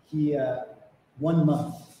 He, 1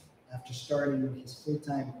 month after starting his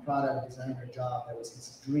full-time product designer job, that was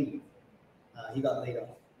his dream, he got laid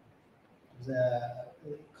off. It was a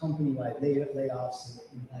company-wide layoffs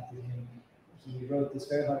impacted him. He wrote this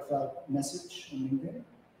very heartfelt message on LinkedIn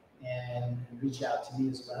and reached out to me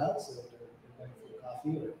as well. So we're going for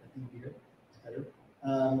coffee, or I think beer, it's better.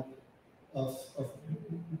 Of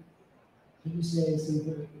you say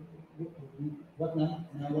what now?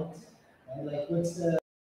 Now what? Right? Like what's the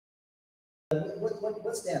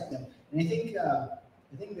what's that then? And I think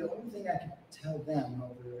the only thing I can tell them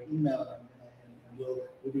over email and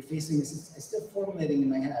we'll be facing this. It's still formulating in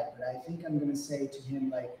my head, but I think I'm going to say to him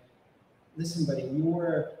like, listen, buddy, I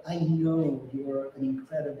know you're an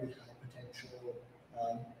incredibly high potential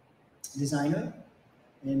designer,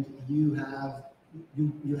 and you have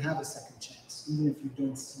a second chance, even if you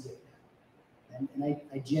don't see it now. And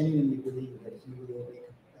I genuinely believe that he will make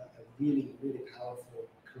a really, really powerful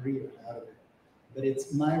career out of it. But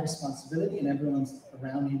it's my responsibility and everyone's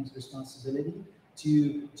around him's responsibility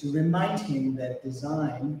to remind him that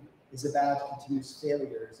design is about continuous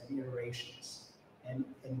failures and iterations. And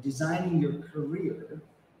designing your career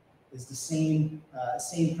is the same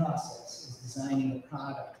process as designing a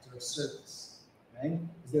product or a service, right?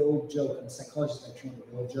 It's the old joke, and the psychologist I trained,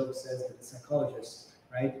 the old joke says that the psychologist,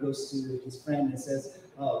 right, goes to his friend and says,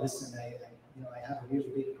 oh, listen, I have a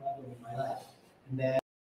really big problem in my life. And then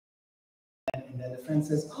the friend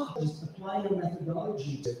says, oh, just apply your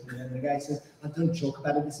methodology to it. And then the guy says, oh, don't joke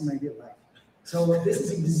about it, this is my real life. So this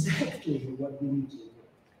is exactly what we need to do.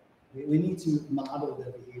 We need to model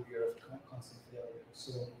the behavior of constant failure.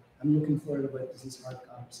 So I'm looking forward to this hard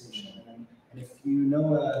conversation. And if you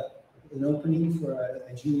know an opening for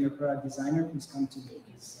a junior product designer, please come to me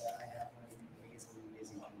because I have one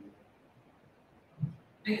amazing candidate.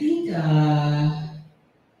 I think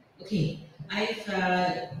okay. I've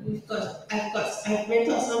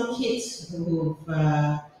mentored some kids who've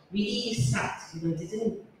really sucked.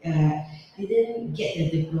 Didn't get the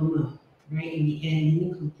diploma right in the end,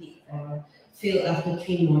 didn't complete or failed after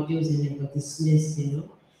 3 modules and then got dismissed.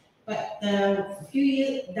 But a few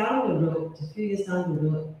years down the road,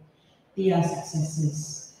 they are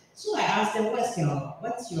successes. So I asked them, what's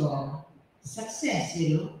your success?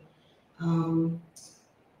 They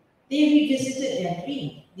revisited their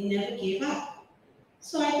dream. They never gave up.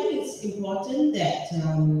 So I think it's important that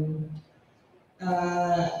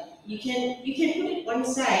you can put it one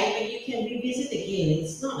side, but you can revisit again.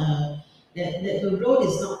 It's not the road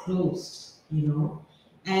is not closed,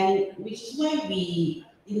 and which is why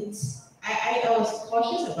I was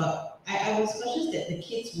cautious that the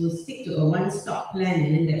kids will stick to a one-stop plan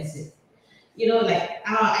and then that's it. I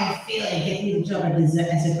failed at getting the job as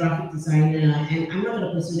a graphic designer, and I'm not going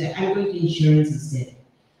to pursue that. I'm going to insurance instead.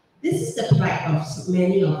 This is the plight of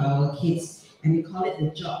many of our kids, and we call it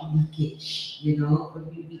the job leakage.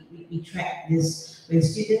 We track this when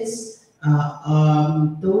students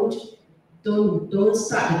don't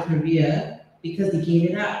start a career because they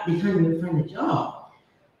gave it up. They can't even find a job.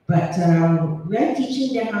 But we're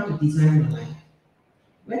teaching them how to design their life.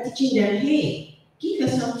 We're teaching them, hey, give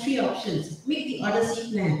yourself 3 options. Make the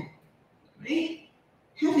Odyssey plan, right?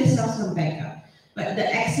 Have yourself some backup. But the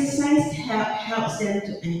exercise helps them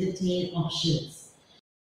to entertain options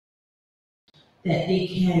that they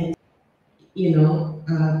can,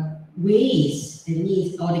 ways and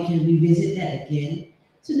needs, or they can revisit that again.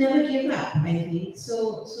 So never give up, I think.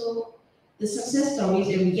 So the success stories,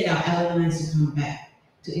 and we get our alumni to come back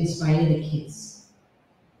to inspire the kids.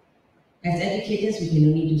 As educators, we can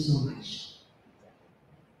only do so much.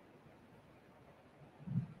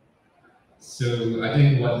 So I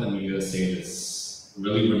think what Emida said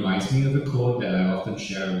really reminds me of a quote that I often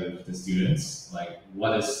share with the students. Like,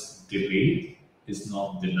 what is delayed is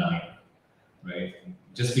not denied, right?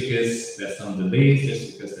 Just because there's some delays,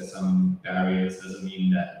 just because there's some barriers, doesn't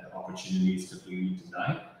mean that the opportunity is completely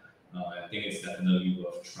denied. I think it's definitely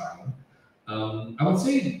worth trying. I would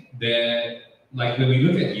say that, like, when we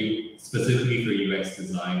look at you specifically for UX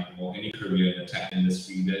design or any career in the tech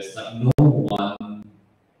industry, there's like no one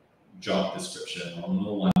job description or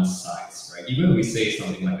no one size, right? Even if we say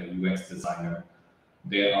something like a UX designer,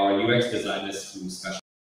 there are UX designers who specialize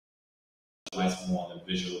more on the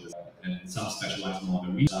visual design, and some specialize more on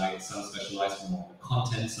the research side, some specialize more on the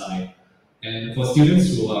content side. And for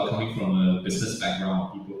students who are coming from a business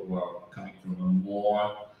background, people who are coming from a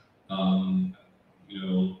more,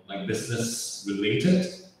 like business related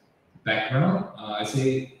background, I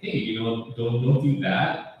say, hey, don't do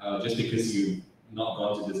that just because you've not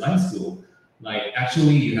gone to design school. Like,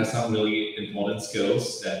 actually, you have some really important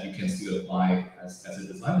skills that you can still apply as a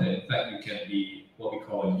designer. In fact, you can be what we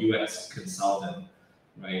call a UX consultant,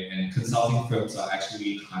 right? And consulting firms are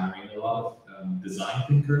actually hiring a lot of design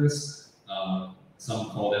thinkers. Some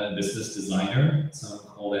call them business designer, some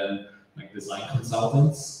call them like design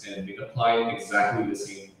consultants, and they apply exactly the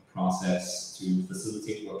same process to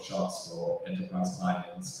facilitate workshops for enterprise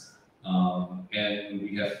clients. And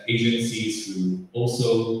we have agencies who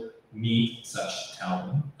also need such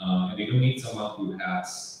talent, and they don't need someone who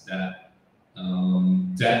has that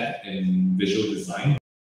depth in visual design.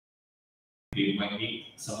 They might need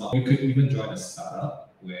someone. You could even join a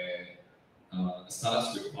startup where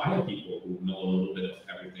startups require people who know a little bit of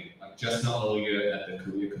everything. Like just now earlier at the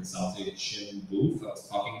career consultation booth, I was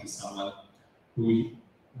talking to someone who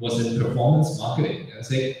was in performance marketing, and I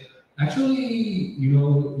say, actually,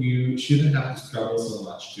 you shouldn't have to struggle so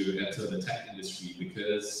much to enter the tech industry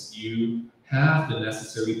because you have the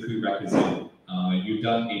necessary prerequisite. You've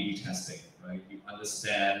done A/B testing, right? You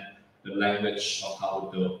understand the language of how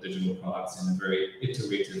to build digital products in a very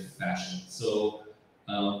iterative fashion. So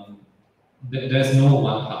there's no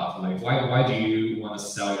one path. Like, why do you want to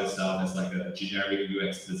sell yourself as like a generic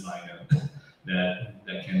UX designer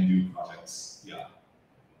that can do projects? Yeah.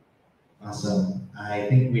 Awesome. I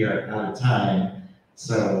think we are out of time.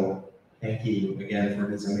 So thank you again for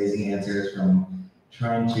these amazing answers, from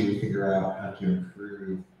trying to figure out how to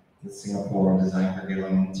improve the Singapore design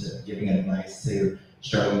curriculum to giving advice to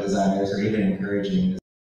struggling designers, or even encouraging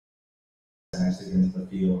designers to get into the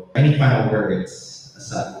field. Any final words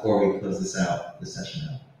aside before we close this session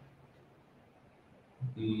out?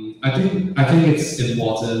 I think it's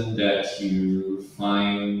important that you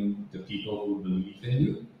find the people who believe in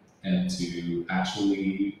you and to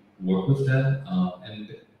actually work with them.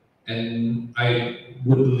 And I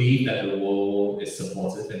would believe that the world is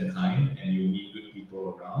supportive and kind, and you need good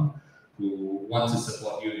people around who want to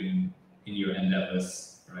support you in your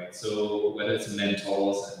endeavors, right? So whether it's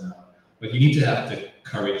mentors, but you need to have the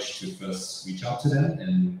courage to first reach out to them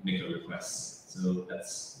and make a request. So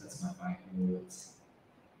that's my final words.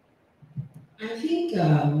 I think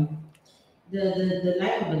the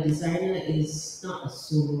life of a designer is not a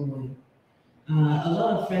solo one. A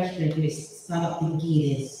lot of fresh graduates start out thinking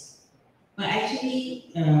it is, but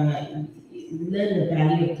actually learn the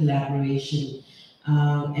value of collaboration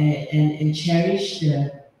and cherish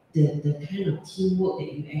the kind of teamwork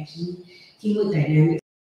dynamics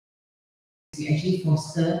you actually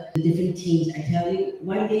foster the different teams. I tell you,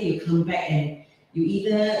 one day you come back and you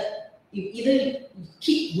either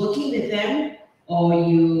keep working with them, or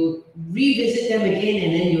you revisit them again,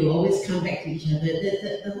 and then you always come back to each other.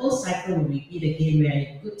 The whole cycle will repeat again,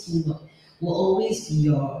 where good teamwork will always be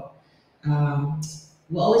will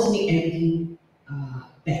always make everything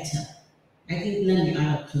better. I think learn the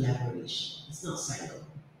art of collaboration. It's not silo.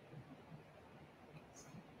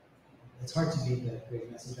 It's hard to beat that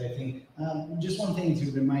great message, I think. Just one thing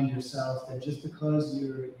to remind yourself, that just because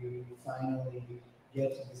you finally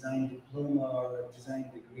get a design diploma or a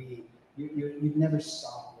design degree, you never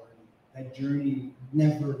stop learning. That journey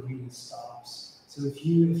never really stops. So if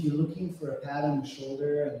you're looking for a pat on the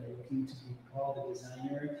shoulder and you're looking to be called a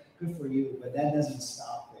designer, good for you, but that doesn't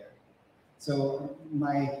stop there. So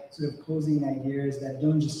my sort of closing idea is that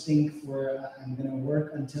don't just think I'm going to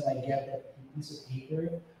work until I get that piece of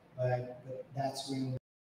paper, but that's when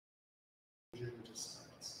the journey just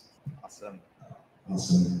starts. Awesome.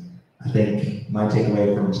 Awesome. I think my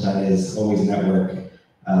takeaway from tonight is always network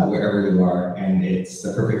wherever you are, and it's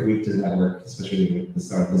the perfect week to network, especially with the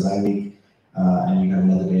start of Design Week, and you have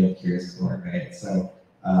another day of CuriousScore, right? So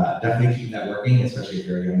definitely keep networking, especially if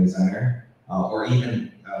you're a young designer, or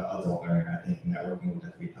even adult learner. I think networking will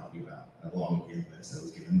definitely help you out, along with the advice that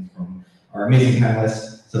was given from our amazing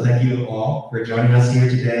panelists. So thank you all for joining us here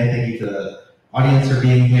today. Thank you to the audience for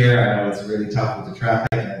being here. I know it's really tough with the traffic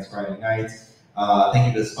and it's Friday night. Thank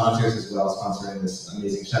you to the sponsors as well, sponsoring this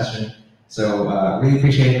amazing session. So really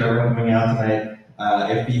appreciate everyone coming out tonight.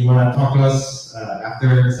 If you want to talk to us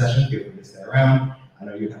after the session, feel free to stay around. I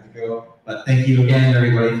know you have to go, but thank you again,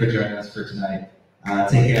 everybody, for joining us for tonight.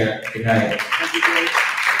 Take care. Good night. Thank you, Jay.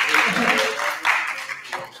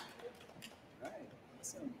 All right.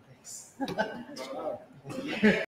 Awesome. Thanks.